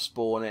other will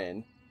spawn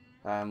in.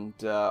 And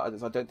I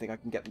don't think I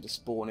can get them to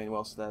spawn in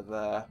whilst they're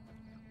there.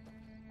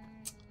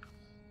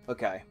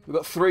 Okay, we've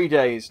got 3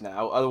 days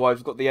now. Otherwise,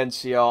 we've got the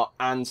NCR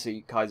and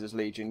Kaiser's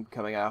Legion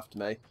coming after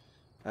me.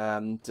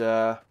 And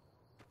I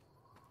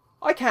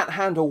can't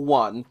handle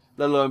one,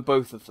 let alone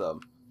both of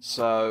them.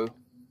 So...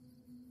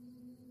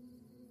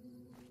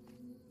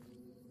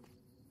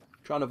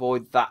 try and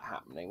avoid that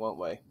happening, won't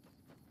we?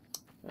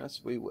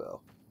 Yes, we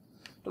will.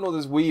 Don't know what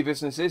this wee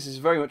business is. This is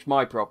very much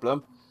my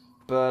problem.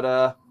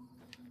 But,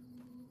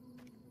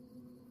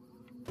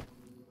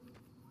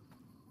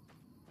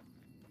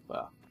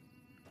 well.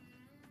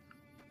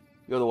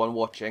 You're the one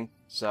watching.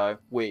 So,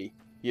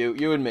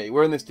 you and me.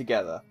 We're in this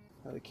together.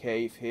 The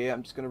cave here.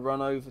 I'm just going to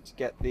run over to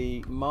get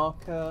the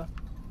marker.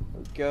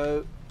 There we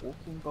go.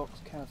 Walking box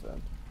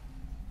cavern.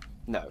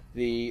 No.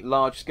 The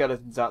large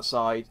skeletons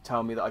outside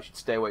tell me that I should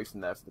stay away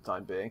from there for the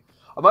time being.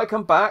 I might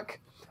come back.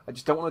 I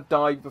just don't want to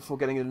die before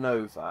getting into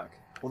Novak.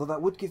 Although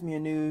that would give me a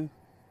new...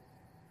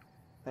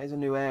 That is a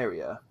new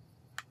area.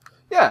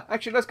 Yeah,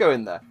 actually, let's go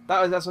in there.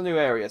 That's a new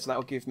area, so that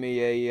will give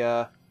me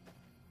a...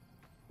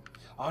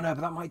 Oh no,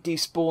 but that might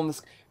despawn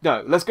this...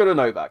 No, let's go to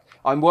Novak.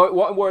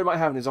 What I'm worried about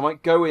happening is I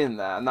might go in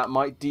there, and that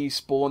might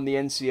despawn the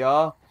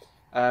NCR.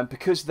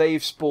 Because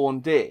they've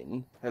spawned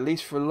in, at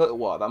least for a little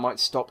while, that might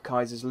stop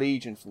Kaiser's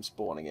Legion from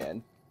spawning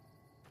in.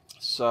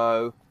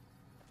 So...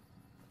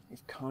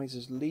 if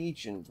Kaiser's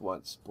Legion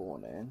won't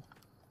spawn in...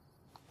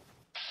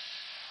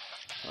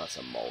 Oh, that's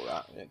a mole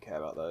rat. We don't care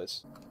about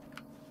those.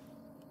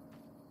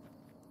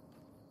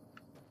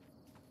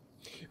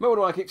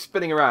 Remember when I keep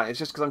spinning around? It's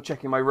just because I'm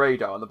checking my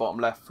radar on the bottom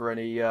left for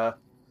any...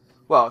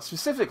 well,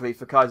 specifically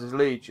for Kaiser's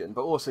Legion,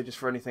 but also just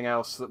for anything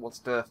else that wants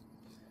to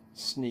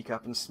sneak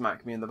up and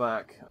smack me in the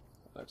back.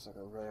 Looks like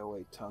a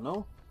railway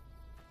tunnel.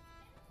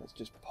 Let's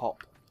just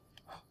pop...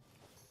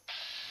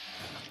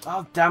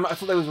 Oh, damn it, I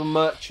thought those were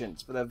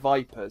merchants, but they're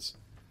vipers.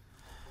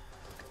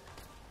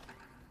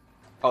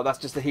 Oh, that's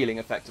just the healing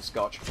effect of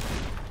Scotch.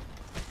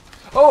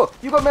 Oh,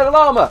 you got metal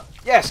armour!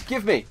 Yes,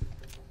 give me!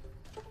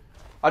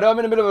 I know I'm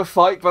in the middle of a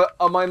fight, but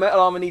my metal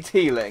armour needs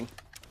healing.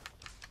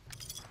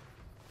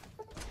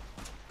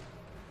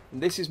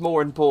 And this is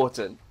more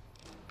important.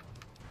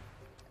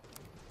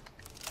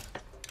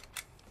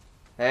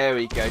 There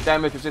we go,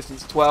 damage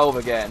resistance 12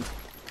 again.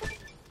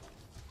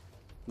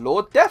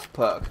 Lord Death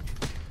perk.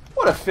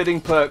 What a fitting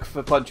perk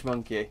for Punch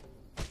Monkey.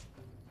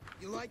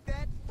 You like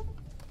that?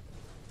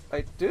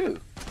 I do.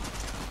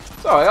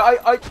 Sorry,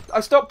 I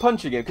stopped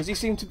punching him because he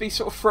seemed to be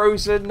sort of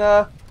frozen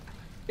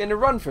in a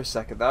run for a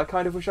second there. I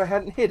kind of wish I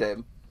hadn't hit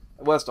him.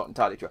 Well, that's not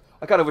entirely true.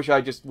 I kind of wish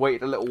I just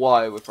waited a little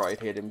while before I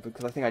hit him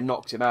because I think I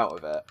knocked him out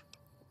of it.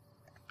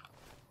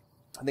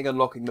 I think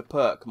unlocking the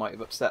perk might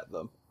have upset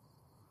them.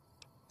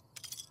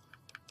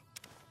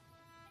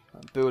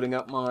 I'm building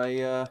up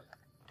my...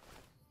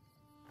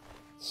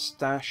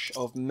 stash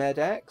of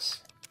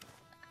med-X.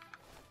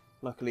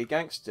 Luckily,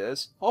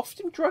 gangsters,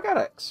 often drug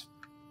addicts.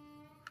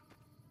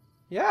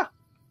 Yeah.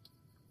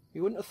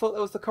 You wouldn't have thought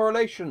there was the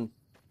correlation.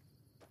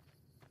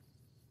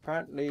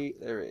 Apparently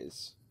there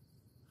is.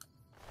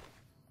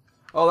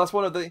 Oh, that's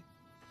one of the...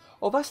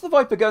 Oh, that's the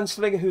Viper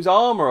gunslinger whose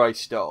armour I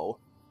stole.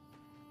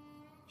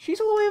 She's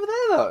all the way over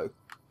there, though.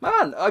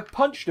 Man, I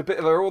punched a bit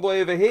of her all the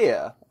way over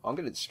here. I'm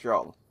getting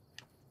strong.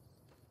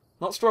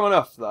 Not strong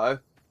enough, though.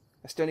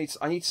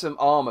 I need some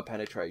armour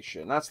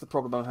penetration. That's the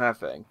problem I'm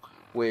having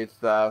with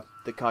the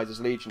Kaiser's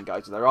Legion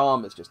guys. Their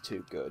armour's just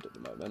too good at the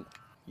moment.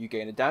 You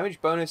gain a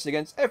damage bonus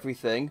against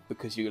everything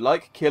because you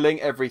like killing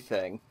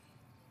everything.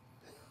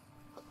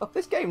 Oh,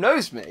 this game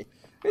knows me.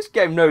 This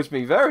game knows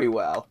me very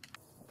well.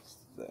 What's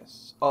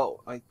this?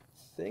 Oh, I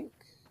think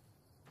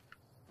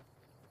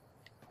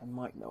I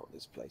might know what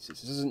this place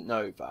is. This isn't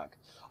Novak.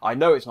 I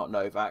know it's not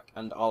Novak,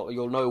 and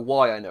you'll know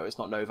why I know it's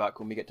not Novak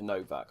when we get to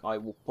Novak. I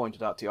will point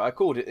it out to you. I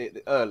called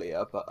it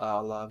earlier, but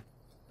I'll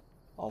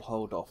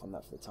hold off on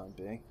that for the time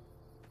being.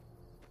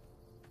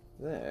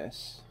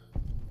 This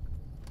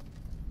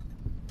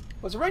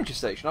was a ranger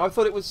station. I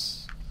thought it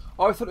was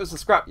the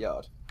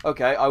scrapyard.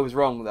 Okay, I was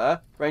wrong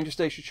there. Ranger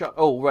station shut.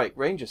 Oh wait,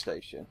 ranger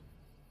station.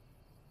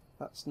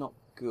 That's not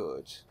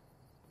good.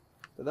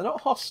 But they're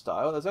not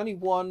hostile. There's only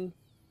one.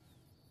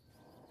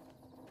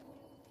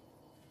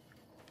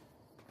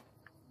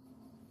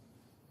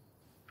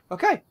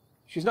 Okay,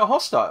 she's not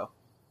hostile.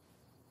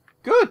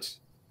 Good.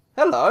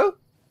 Hello.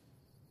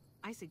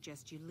 I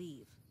suggest you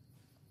leave.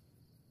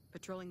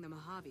 Patrolling the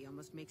Mojave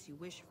almost makes you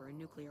wish for a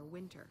nuclear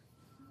winter.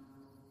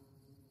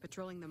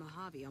 Patrolling the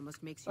Mojave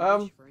almost makes you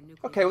wish for a nuclear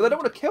Okay, well, they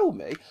don't want to kill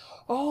me.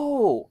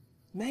 Oh,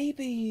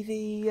 maybe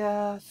the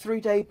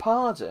 3-day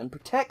pardon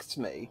protects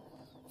me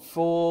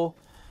for...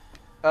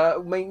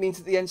 means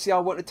that the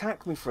NCR won't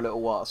attack me for a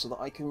little while so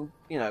that I can,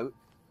 you know...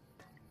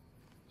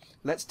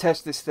 Let's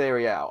test this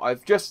theory out.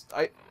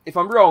 If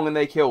I'm wrong and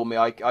they kill me,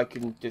 I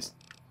can just...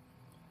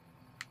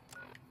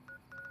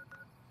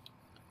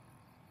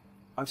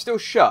 I'm still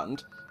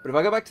shunned, but if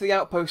I go back to the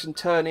outpost and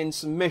turn in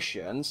some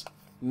missions,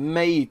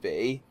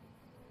 maybe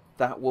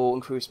that will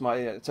increase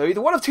my... So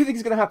either one of two things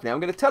is going to happen. I'm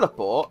going to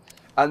teleport,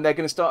 and they're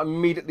going to start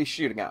immediately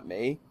shooting at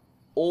me,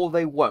 or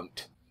they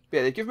won't. But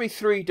yeah, they give me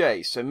 3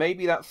 days, so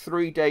maybe that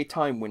 3-day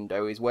time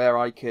window is where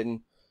I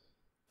can...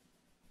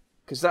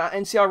 Because that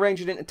NCR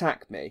Ranger didn't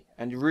attack me,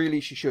 and really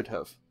she should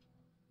have.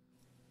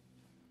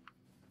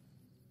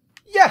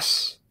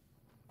 Yes!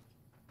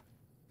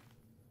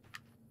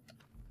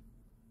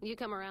 You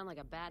come around like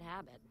a bad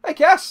habit. Hey,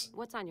 Cass!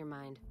 What's on your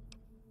mind?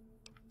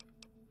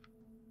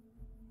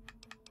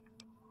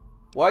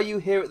 Why are you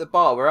here at the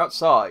bar? We're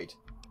outside.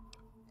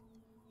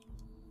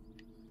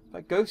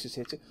 That ghost is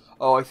here too.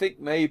 Oh, I think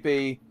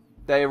maybe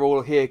they're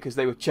all here because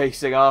they were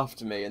chasing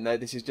after me, and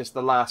this is just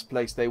the last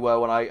place they were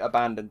when I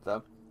abandoned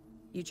them.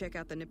 You check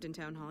out the Nipton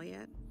Town Hall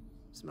yet?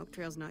 Smoke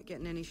trail's not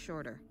getting any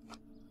shorter.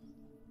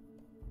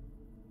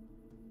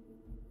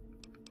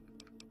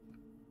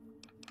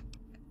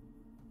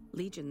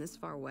 Legion this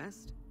far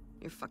west?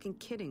 You're fucking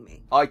kidding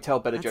me. I tell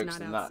better That's jokes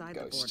than not that, outside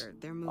Ghost. the border.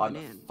 They're moving I'm a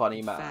in.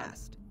 funny man.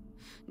 Fast.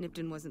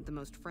 Nipton wasn't the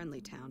most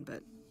friendly town,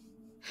 but...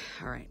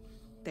 Alright,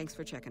 thanks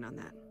for checking on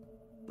that.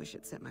 Wish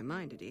it set my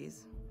mind at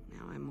ease.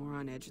 Now I'm more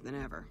on edge than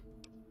ever.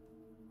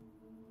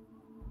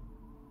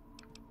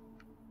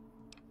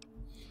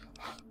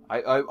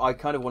 I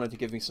kind of wanted to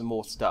give me some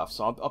more stuff,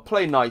 so I'll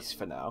play nice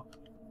for now.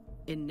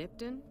 In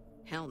Nipton?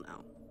 Hell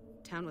no.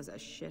 Town was a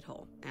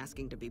shithole,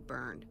 asking to be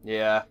burned.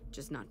 Yeah.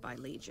 Just not by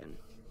Legion.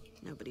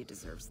 Nobody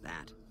deserves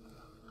that.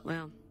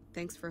 Well,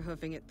 thanks for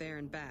hoofing it there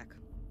and back,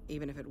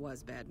 even if it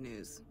was bad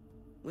news.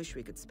 Wish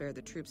we could spare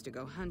the troops to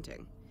go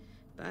hunting,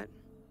 but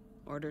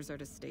orders are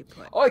to stay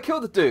put. Oh, I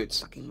killed the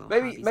dudes.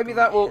 Maybe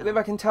that will. Maybe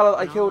I can tell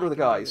I killed all the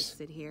guys.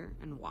 Sit here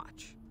and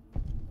watch.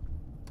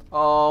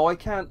 Oh, I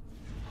can't.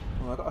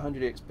 Oh, I got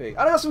 100 XP. And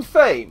I got some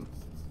fame.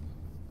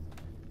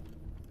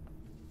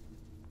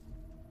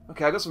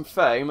 Okay, I got some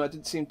fame. I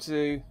didn't seem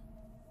to...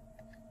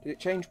 Did it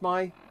change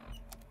my...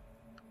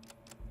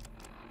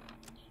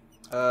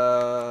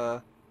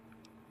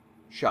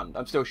 Shunned.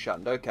 I'm still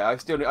shunned. Okay, I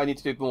need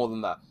to do more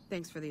than that.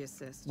 Thanks for the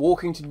assist.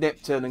 Walking to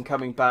Nipton and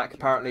coming back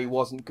apparently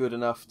wasn't good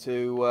enough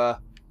to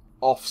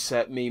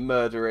offset me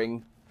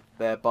murdering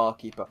their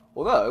barkeeper.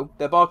 Although,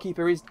 their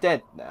barkeeper is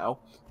dead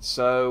now.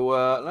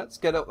 So, let's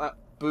get up that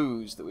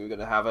booze that we were going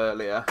to have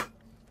earlier.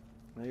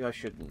 Maybe I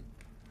shouldn't.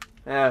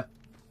 Yeah.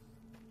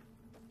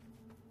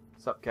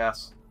 What's up,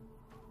 Cass?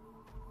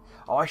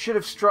 Oh, I should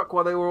have struck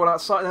while they were all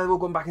outside. They've all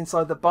gone back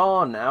inside the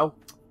bar now.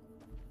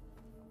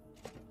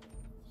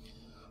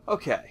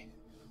 Okay.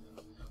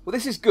 Well,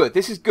 this is good.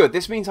 This is good.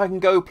 This means I can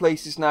go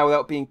places now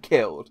without being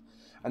killed.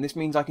 And this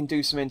means I can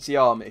do some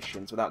NCR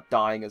missions without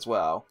dying as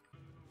well.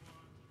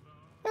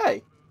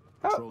 Hey.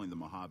 Patrolling the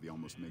Mojave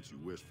almost makes you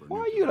wish for. Why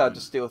are you allowed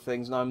to steal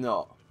things and I'm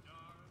not?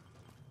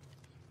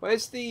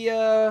 Where's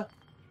the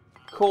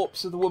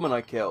corpse of the woman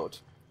I killed?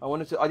 I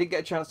didn't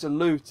get a chance to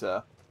loot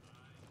her.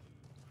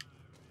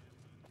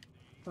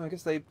 Oh, I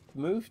guess they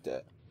moved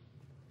it.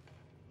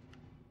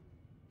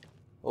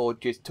 Or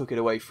just took it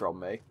away from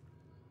me.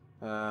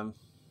 Well,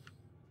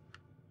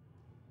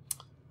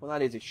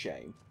 that is a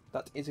shame.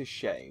 That is a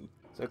shame.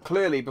 So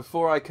clearly,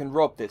 before I can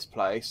rob this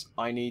place,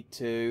 I need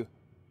to...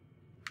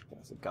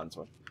 That's a gun,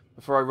 sorry.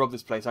 before I rob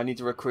this place, I need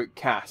to recruit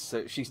Cass,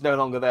 so she's no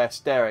longer there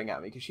staring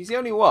at me, because she's the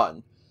only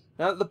one.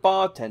 Now that the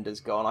bartender's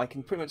gone, I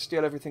can pretty much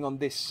steal everything on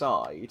this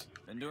side.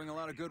 Been doing a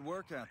lot of good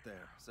work out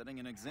there, setting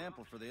an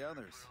example for the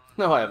others.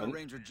 No, I haven't.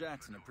 Ranger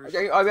Jackson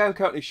I am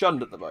currently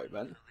shunned at the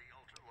moment.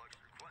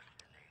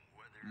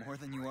 More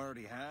than you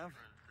already have?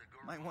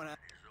 Might want to...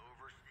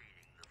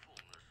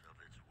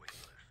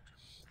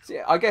 See,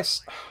 I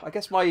guess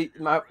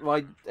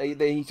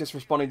he's just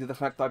responding to the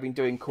fact that I've been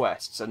doing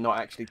quests and not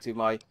actually to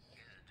my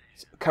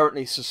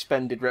currently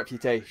suspended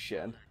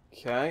reputation.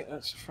 Okay,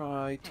 let's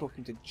try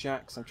talking to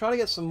Jackson. I'm trying to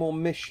get some more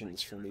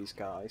missions from these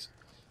guys.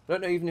 I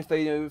don't know even if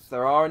they know if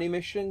there are any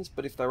missions,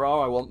 but if there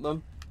are, I want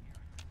them.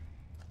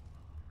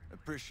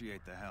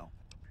 Appreciate the help.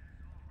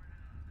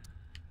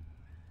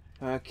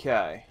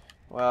 Okay,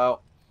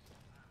 well,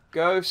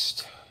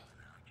 Ghost,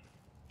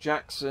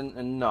 Jackson,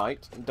 and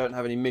Knight don't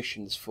have any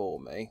missions for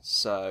me,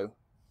 so...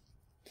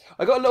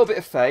 I got a little bit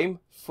of fame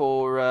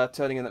for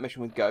turning in that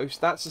mission with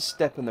Ghost. That's a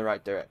step in the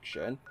right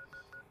direction.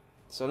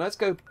 So let's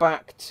go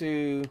back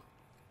to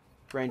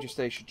Ranger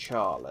Station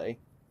Charlie.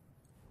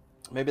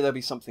 Maybe there'll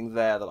be something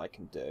there that I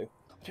can do.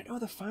 I don't know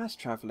whether fast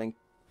travelling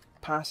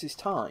passes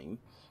time,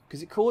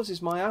 because it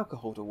causes my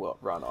alcohol to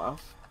run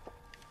off.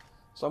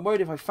 So I'm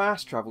worried if I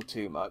fast travel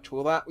too much,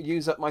 will that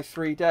use up my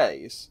 3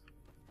 days?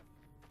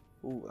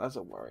 Ooh, that's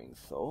a worrying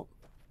thought.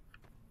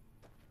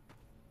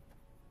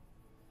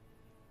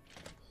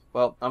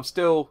 Well, I'm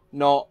still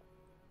not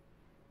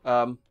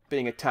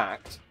being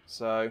attacked,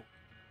 so...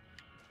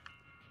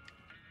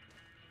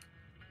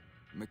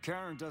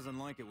 McCarran doesn't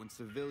like it when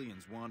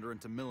civilians wander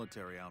into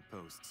military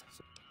outposts.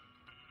 So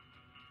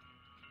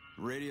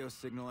radio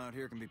signal out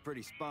here can be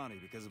pretty spotty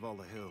because of all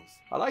the hills.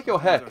 I like your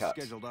haircut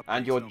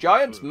and your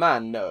giant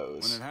man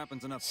nose. When it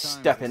happens enough times,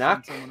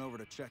 Stepanak. someone over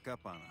to check up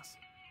on us.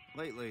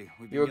 Lately,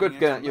 You're a good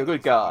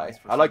guy.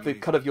 I like the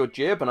cut of your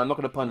jib, and I'm not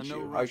going to punch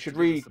you. I should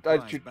pay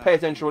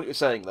attention to what you're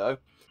saying, though.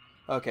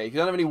 Okay, if you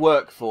don't have any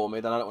work for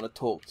me, then I don't want to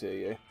talk to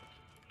you.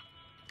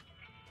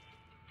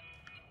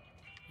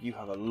 You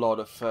have a lot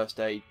of first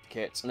aid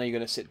kits. I know you're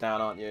going to sit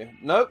down, aren't you?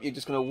 Nope, you're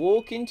just going to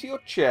walk into your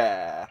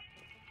chair.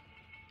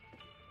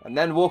 And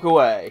then walk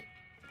away.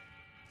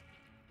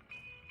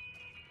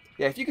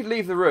 Yeah, if you could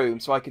leave the room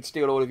so I could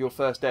steal all of your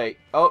first aid.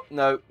 Oh,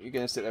 no, you're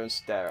going to sit there and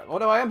stare at me. Oh,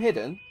 no, I am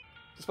hidden.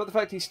 Despite the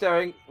fact he's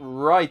staring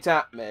right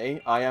at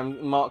me, I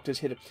am marked as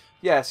hidden.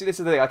 Yeah, see, this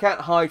is the thing. I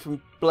can't hide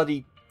from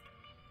bloody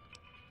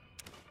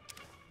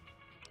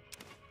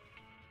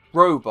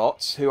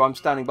robots who I'm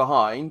standing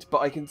behind,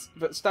 but I can.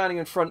 But standing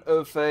in front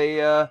of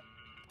a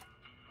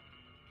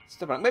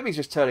maybe he's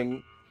just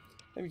turning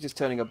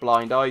a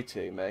blind eye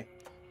to me.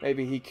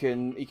 Maybe he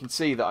can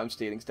see that I'm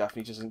stealing stuff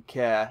and he doesn't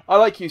care. I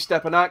like you,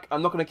 Stepanak.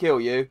 I'm not going to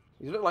kill you.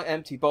 These look like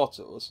empty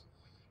bottles,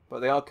 but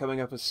they are coming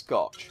up as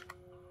scotch.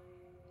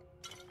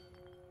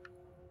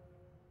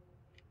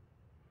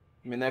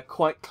 I mean, they're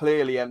quite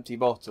clearly empty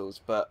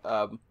bottles, but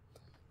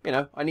you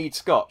know, I need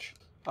scotch.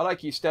 I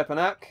like you,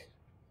 Stepanak.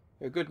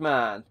 You're a good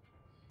man.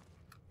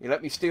 You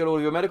let me steal all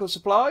of your medical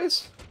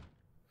supplies,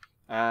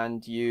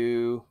 and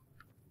you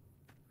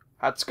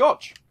had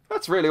scotch.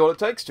 That's really all it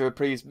takes to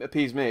appease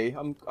me.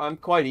 I'm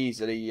quite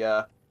easily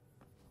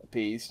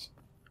appeased,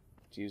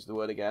 to use the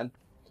word again.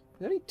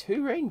 There's only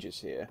 2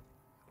 rangers here.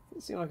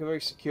 Doesn't seem like a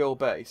very secure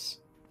base.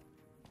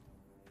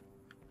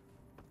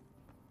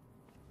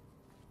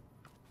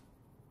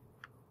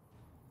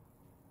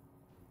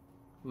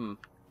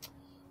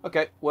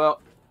 Okay, well,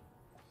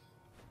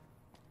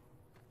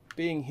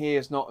 being here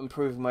is not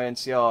improving my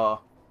NCR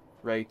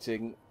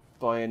rating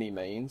by any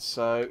means,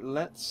 so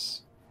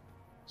let's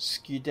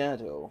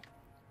skedaddle,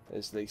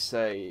 as they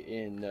say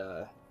in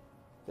the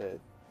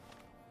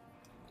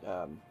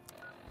I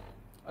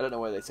don't know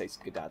where they say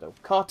skedaddle.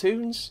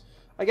 Cartoons,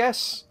 I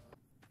guess?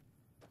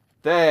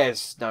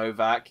 There's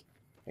Novak,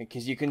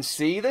 because you can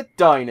see the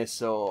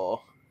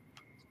dinosaur.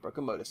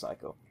 Broken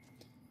motorcycle.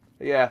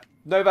 But yeah,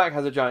 Novak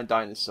has a giant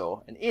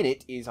dinosaur, and in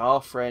it is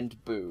our friend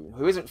Boone,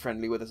 who isn't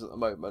friendly with us at the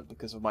moment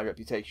because of my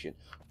reputation.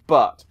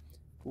 But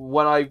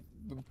when I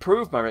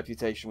prove my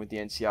reputation with the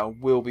NCR,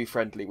 will be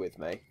friendly with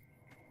me.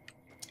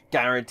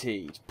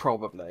 Guaranteed,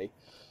 probably.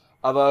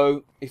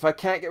 Although, if I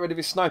can't get rid of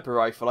his sniper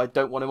rifle, I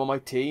don't want him on my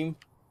team.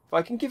 If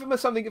I can give him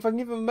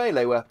a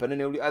melee weapon and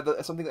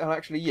he'll something that I'll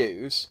actually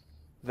use,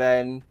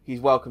 then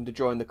he's welcome to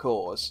join the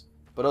cause.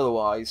 But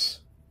otherwise,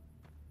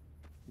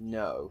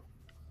 no.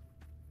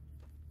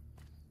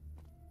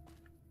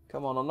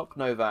 Come on, unlock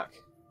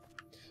Novak.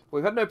 Well,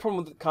 we've had no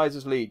problem with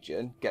Kaiser's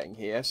Legion getting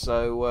here,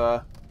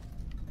 so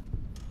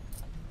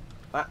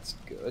that's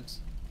good.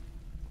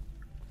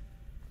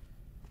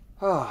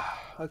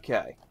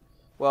 Okay.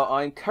 Well,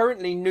 I'm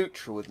currently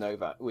neutral with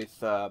Novak,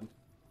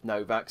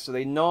 so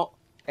they're not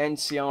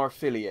NCR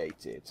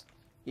affiliated,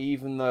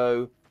 even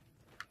though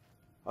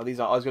I was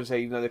going to say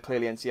even though they're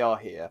clearly NCR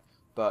here,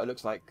 but it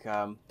looks like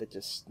they're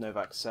just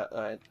Novak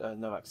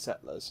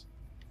settlers.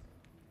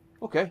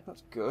 Okay,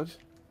 that's good.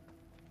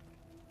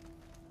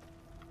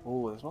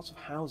 Oh, there's lots of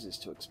houses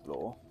to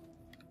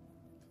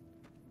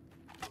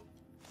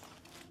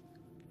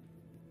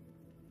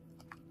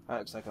That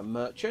looks like a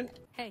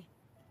merchant. Hey.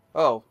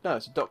 Oh, no,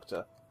 it's a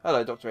doctor.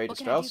 Hello, Dr. Ada What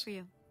can I do Strauss. for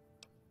you?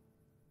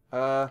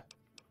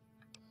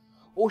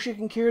 Or she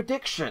can cure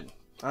addiction.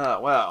 Ah,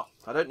 well,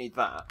 I don't need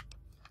that.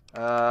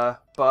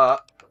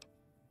 But...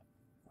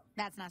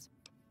 That's not...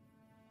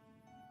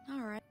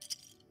 Alright.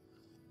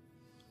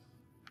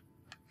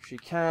 She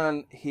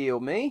can heal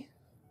me.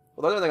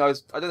 Although I don't think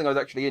I was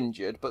actually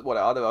injured, but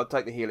whatever, I'll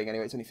take the healing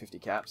anyway, it's only 50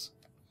 caps.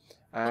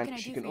 And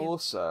she can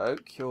also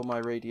cure my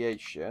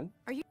radiation.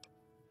 Are you...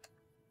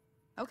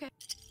 Okay.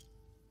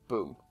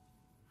 Boom.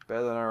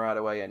 Better than a right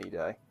away any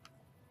day.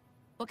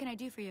 What can I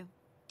do for you?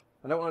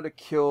 I don't want her to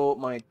cure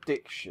my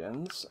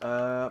addictions,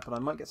 but I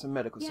might get some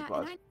medical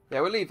supplies.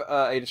 Yeah, we'll leave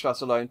Ada Strauss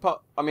alone.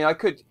 I mean, I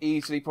could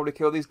easily probably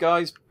kill these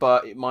guys,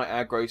 but it might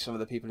aggro some of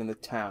the people in the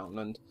town,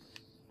 and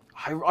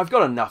I've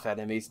got enough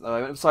enemies at the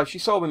moment. Besides, she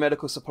sold me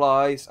medical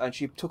supplies, and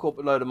she took up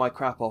a load of my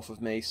crap off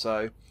of me,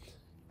 so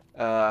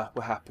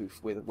we're happy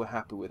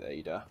with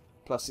Ada.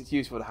 Plus, it's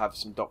useful to have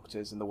some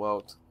doctors in the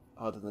world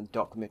other than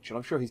Doc Mitchell.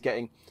 I'm sure he's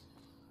getting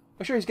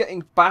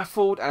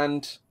baffled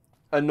and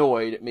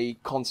annoyed at me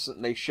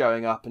constantly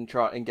showing up and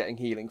getting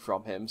healing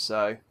from him.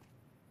 So,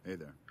 Hey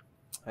there.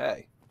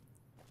 Hey,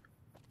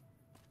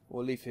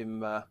 we'll leave him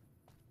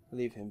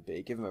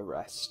be. Give him a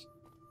rest.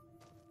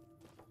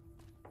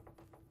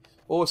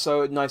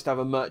 Also, nice to have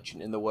a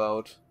merchant in the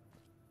world.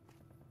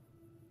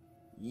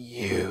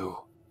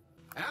 You.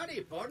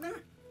 Howdy,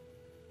 partner.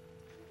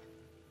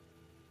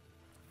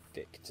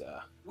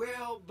 Victor.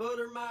 Well,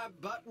 butter my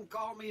butt and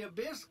call me a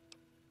biscuit.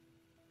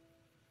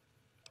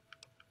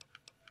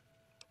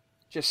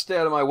 Just stay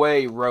out of my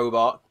way,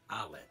 robot.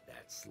 I'll let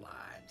that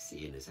slide,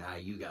 seeing as how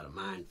you got a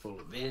mind full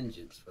of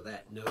vengeance for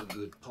that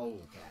no-good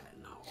polecat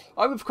and all.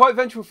 I was quite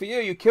vengeful for you.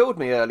 You killed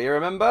me earlier,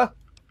 remember?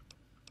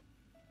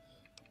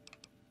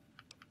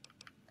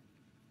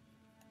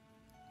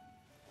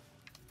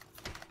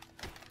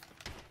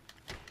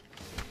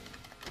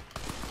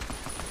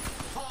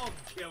 Hog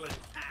killing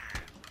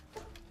time.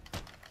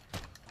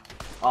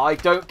 I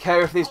don't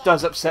care if this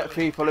does upset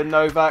people in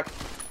Novak.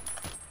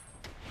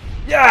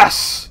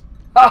 Yes!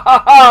 Ha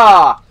ha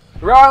ha!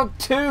 Round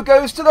 2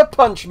 goes to the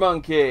Punch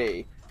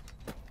Monkey.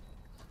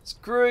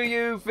 Screw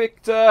you,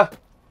 Victor.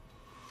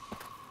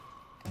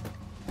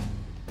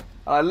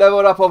 I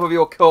leveled up off of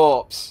your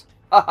corpse.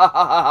 Ha ha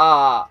ha ha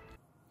ha!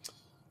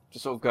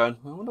 Just sort of going,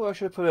 I wonder where I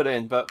should have put it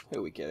in, but who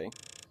are we kidding?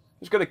 I'm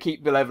just going to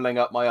keep leveling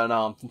up my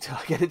unarmed until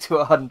I get it to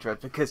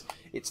 100, because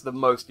it's the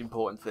most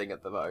important thing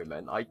at the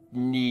moment. I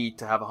need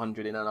to have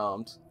 100 in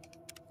unarmed.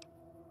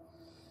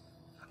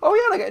 Oh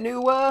yeah, and I get a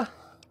new,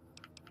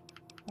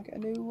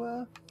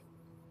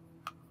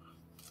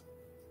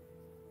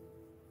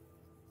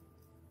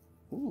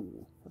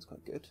 Ooh, that's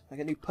quite good. I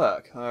get a new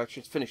perk. I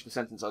should finish the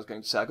sentence I was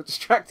going to say. I got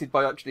distracted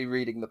by actually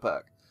reading the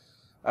perk.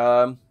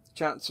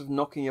 Chance of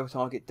knocking your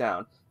target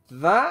down.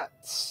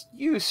 That's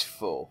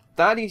useful.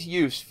 That is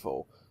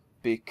useful.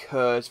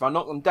 Because if I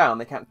knock them down,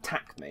 they can't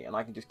attack me, and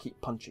I can just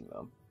keep punching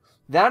them.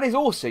 That is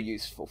also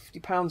useful.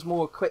 £50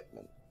 more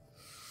equipment.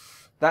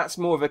 That's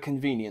more of a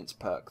convenience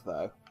perk,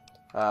 though.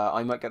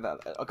 I might get that.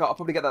 I'll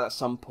probably get that at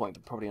some point,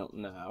 but probably not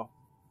now.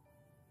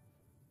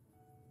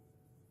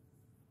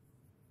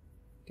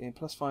 Gain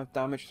 +5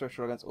 damage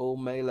threshold against all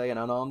melee and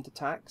unarmed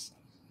attacks.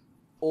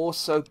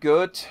 Also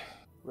good.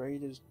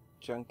 Raiders,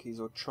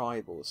 junkies, or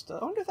tribals.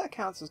 I wonder if that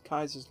counts as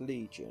Kaiser's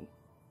Legion.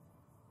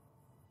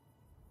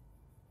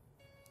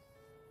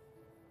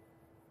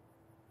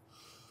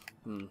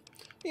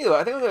 Either way,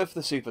 I think I'll go for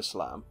the Super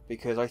Slam,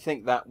 because I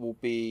think that will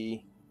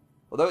be...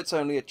 Although it's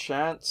only a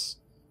chance,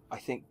 I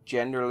think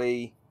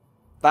generally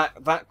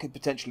that could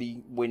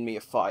potentially win me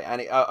a fight.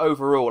 And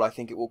overall, I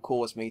think it will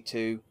cause me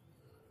to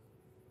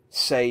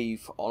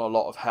save on a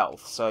lot of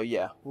health. So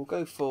yeah, we'll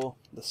go for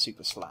the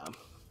Super Slam.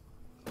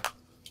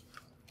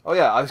 Oh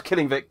yeah, I was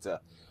killing Victor.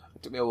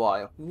 It took me a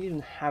while. You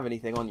didn't have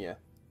anything on you.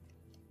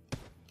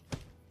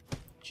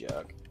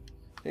 Jerk.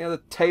 You know,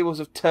 the tables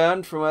have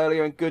turned from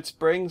earlier in Good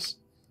Springs.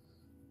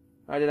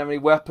 I didn't have any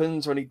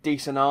weapons or any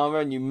decent armor,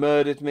 and you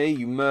murdered me,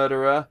 you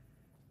murderer.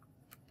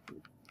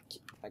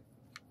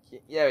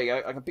 There we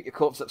go. I can pick your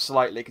corpse up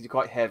slightly because you're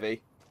quite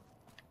heavy.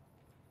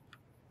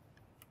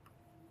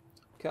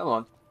 Come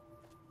on.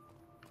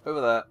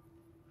 Over there.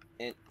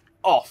 In.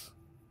 Off!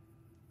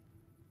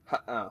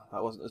 Oh,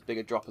 that wasn't as big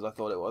a drop as I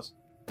thought it was.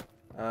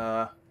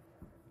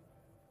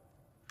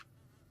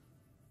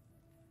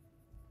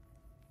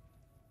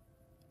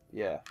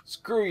 Yeah.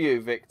 Screw you,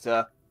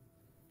 Victor.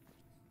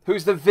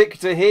 Who's the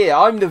victor here?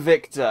 I'm the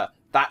victor.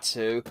 That's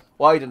who.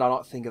 Why did I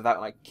not think of that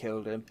when I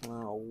killed him?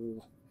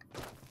 Oh.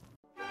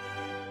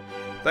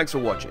 Thanks for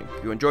watching.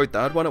 If you enjoyed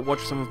that, why not watch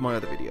some of my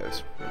other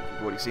videos? And if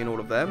you've already seen all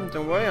of them,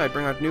 don't worry, I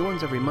bring out new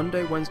ones every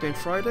Monday, Wednesday and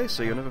Friday,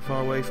 so you're never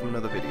far away from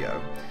another video.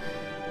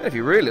 And if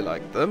you really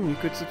like them, you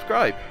could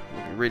subscribe.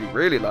 If you really,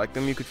 really like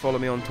them, you could follow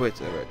me on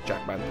Twitter at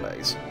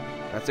JackmanPlays.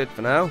 That's it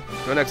for now.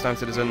 Till next time,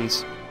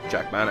 citizens,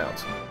 Jackman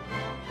out.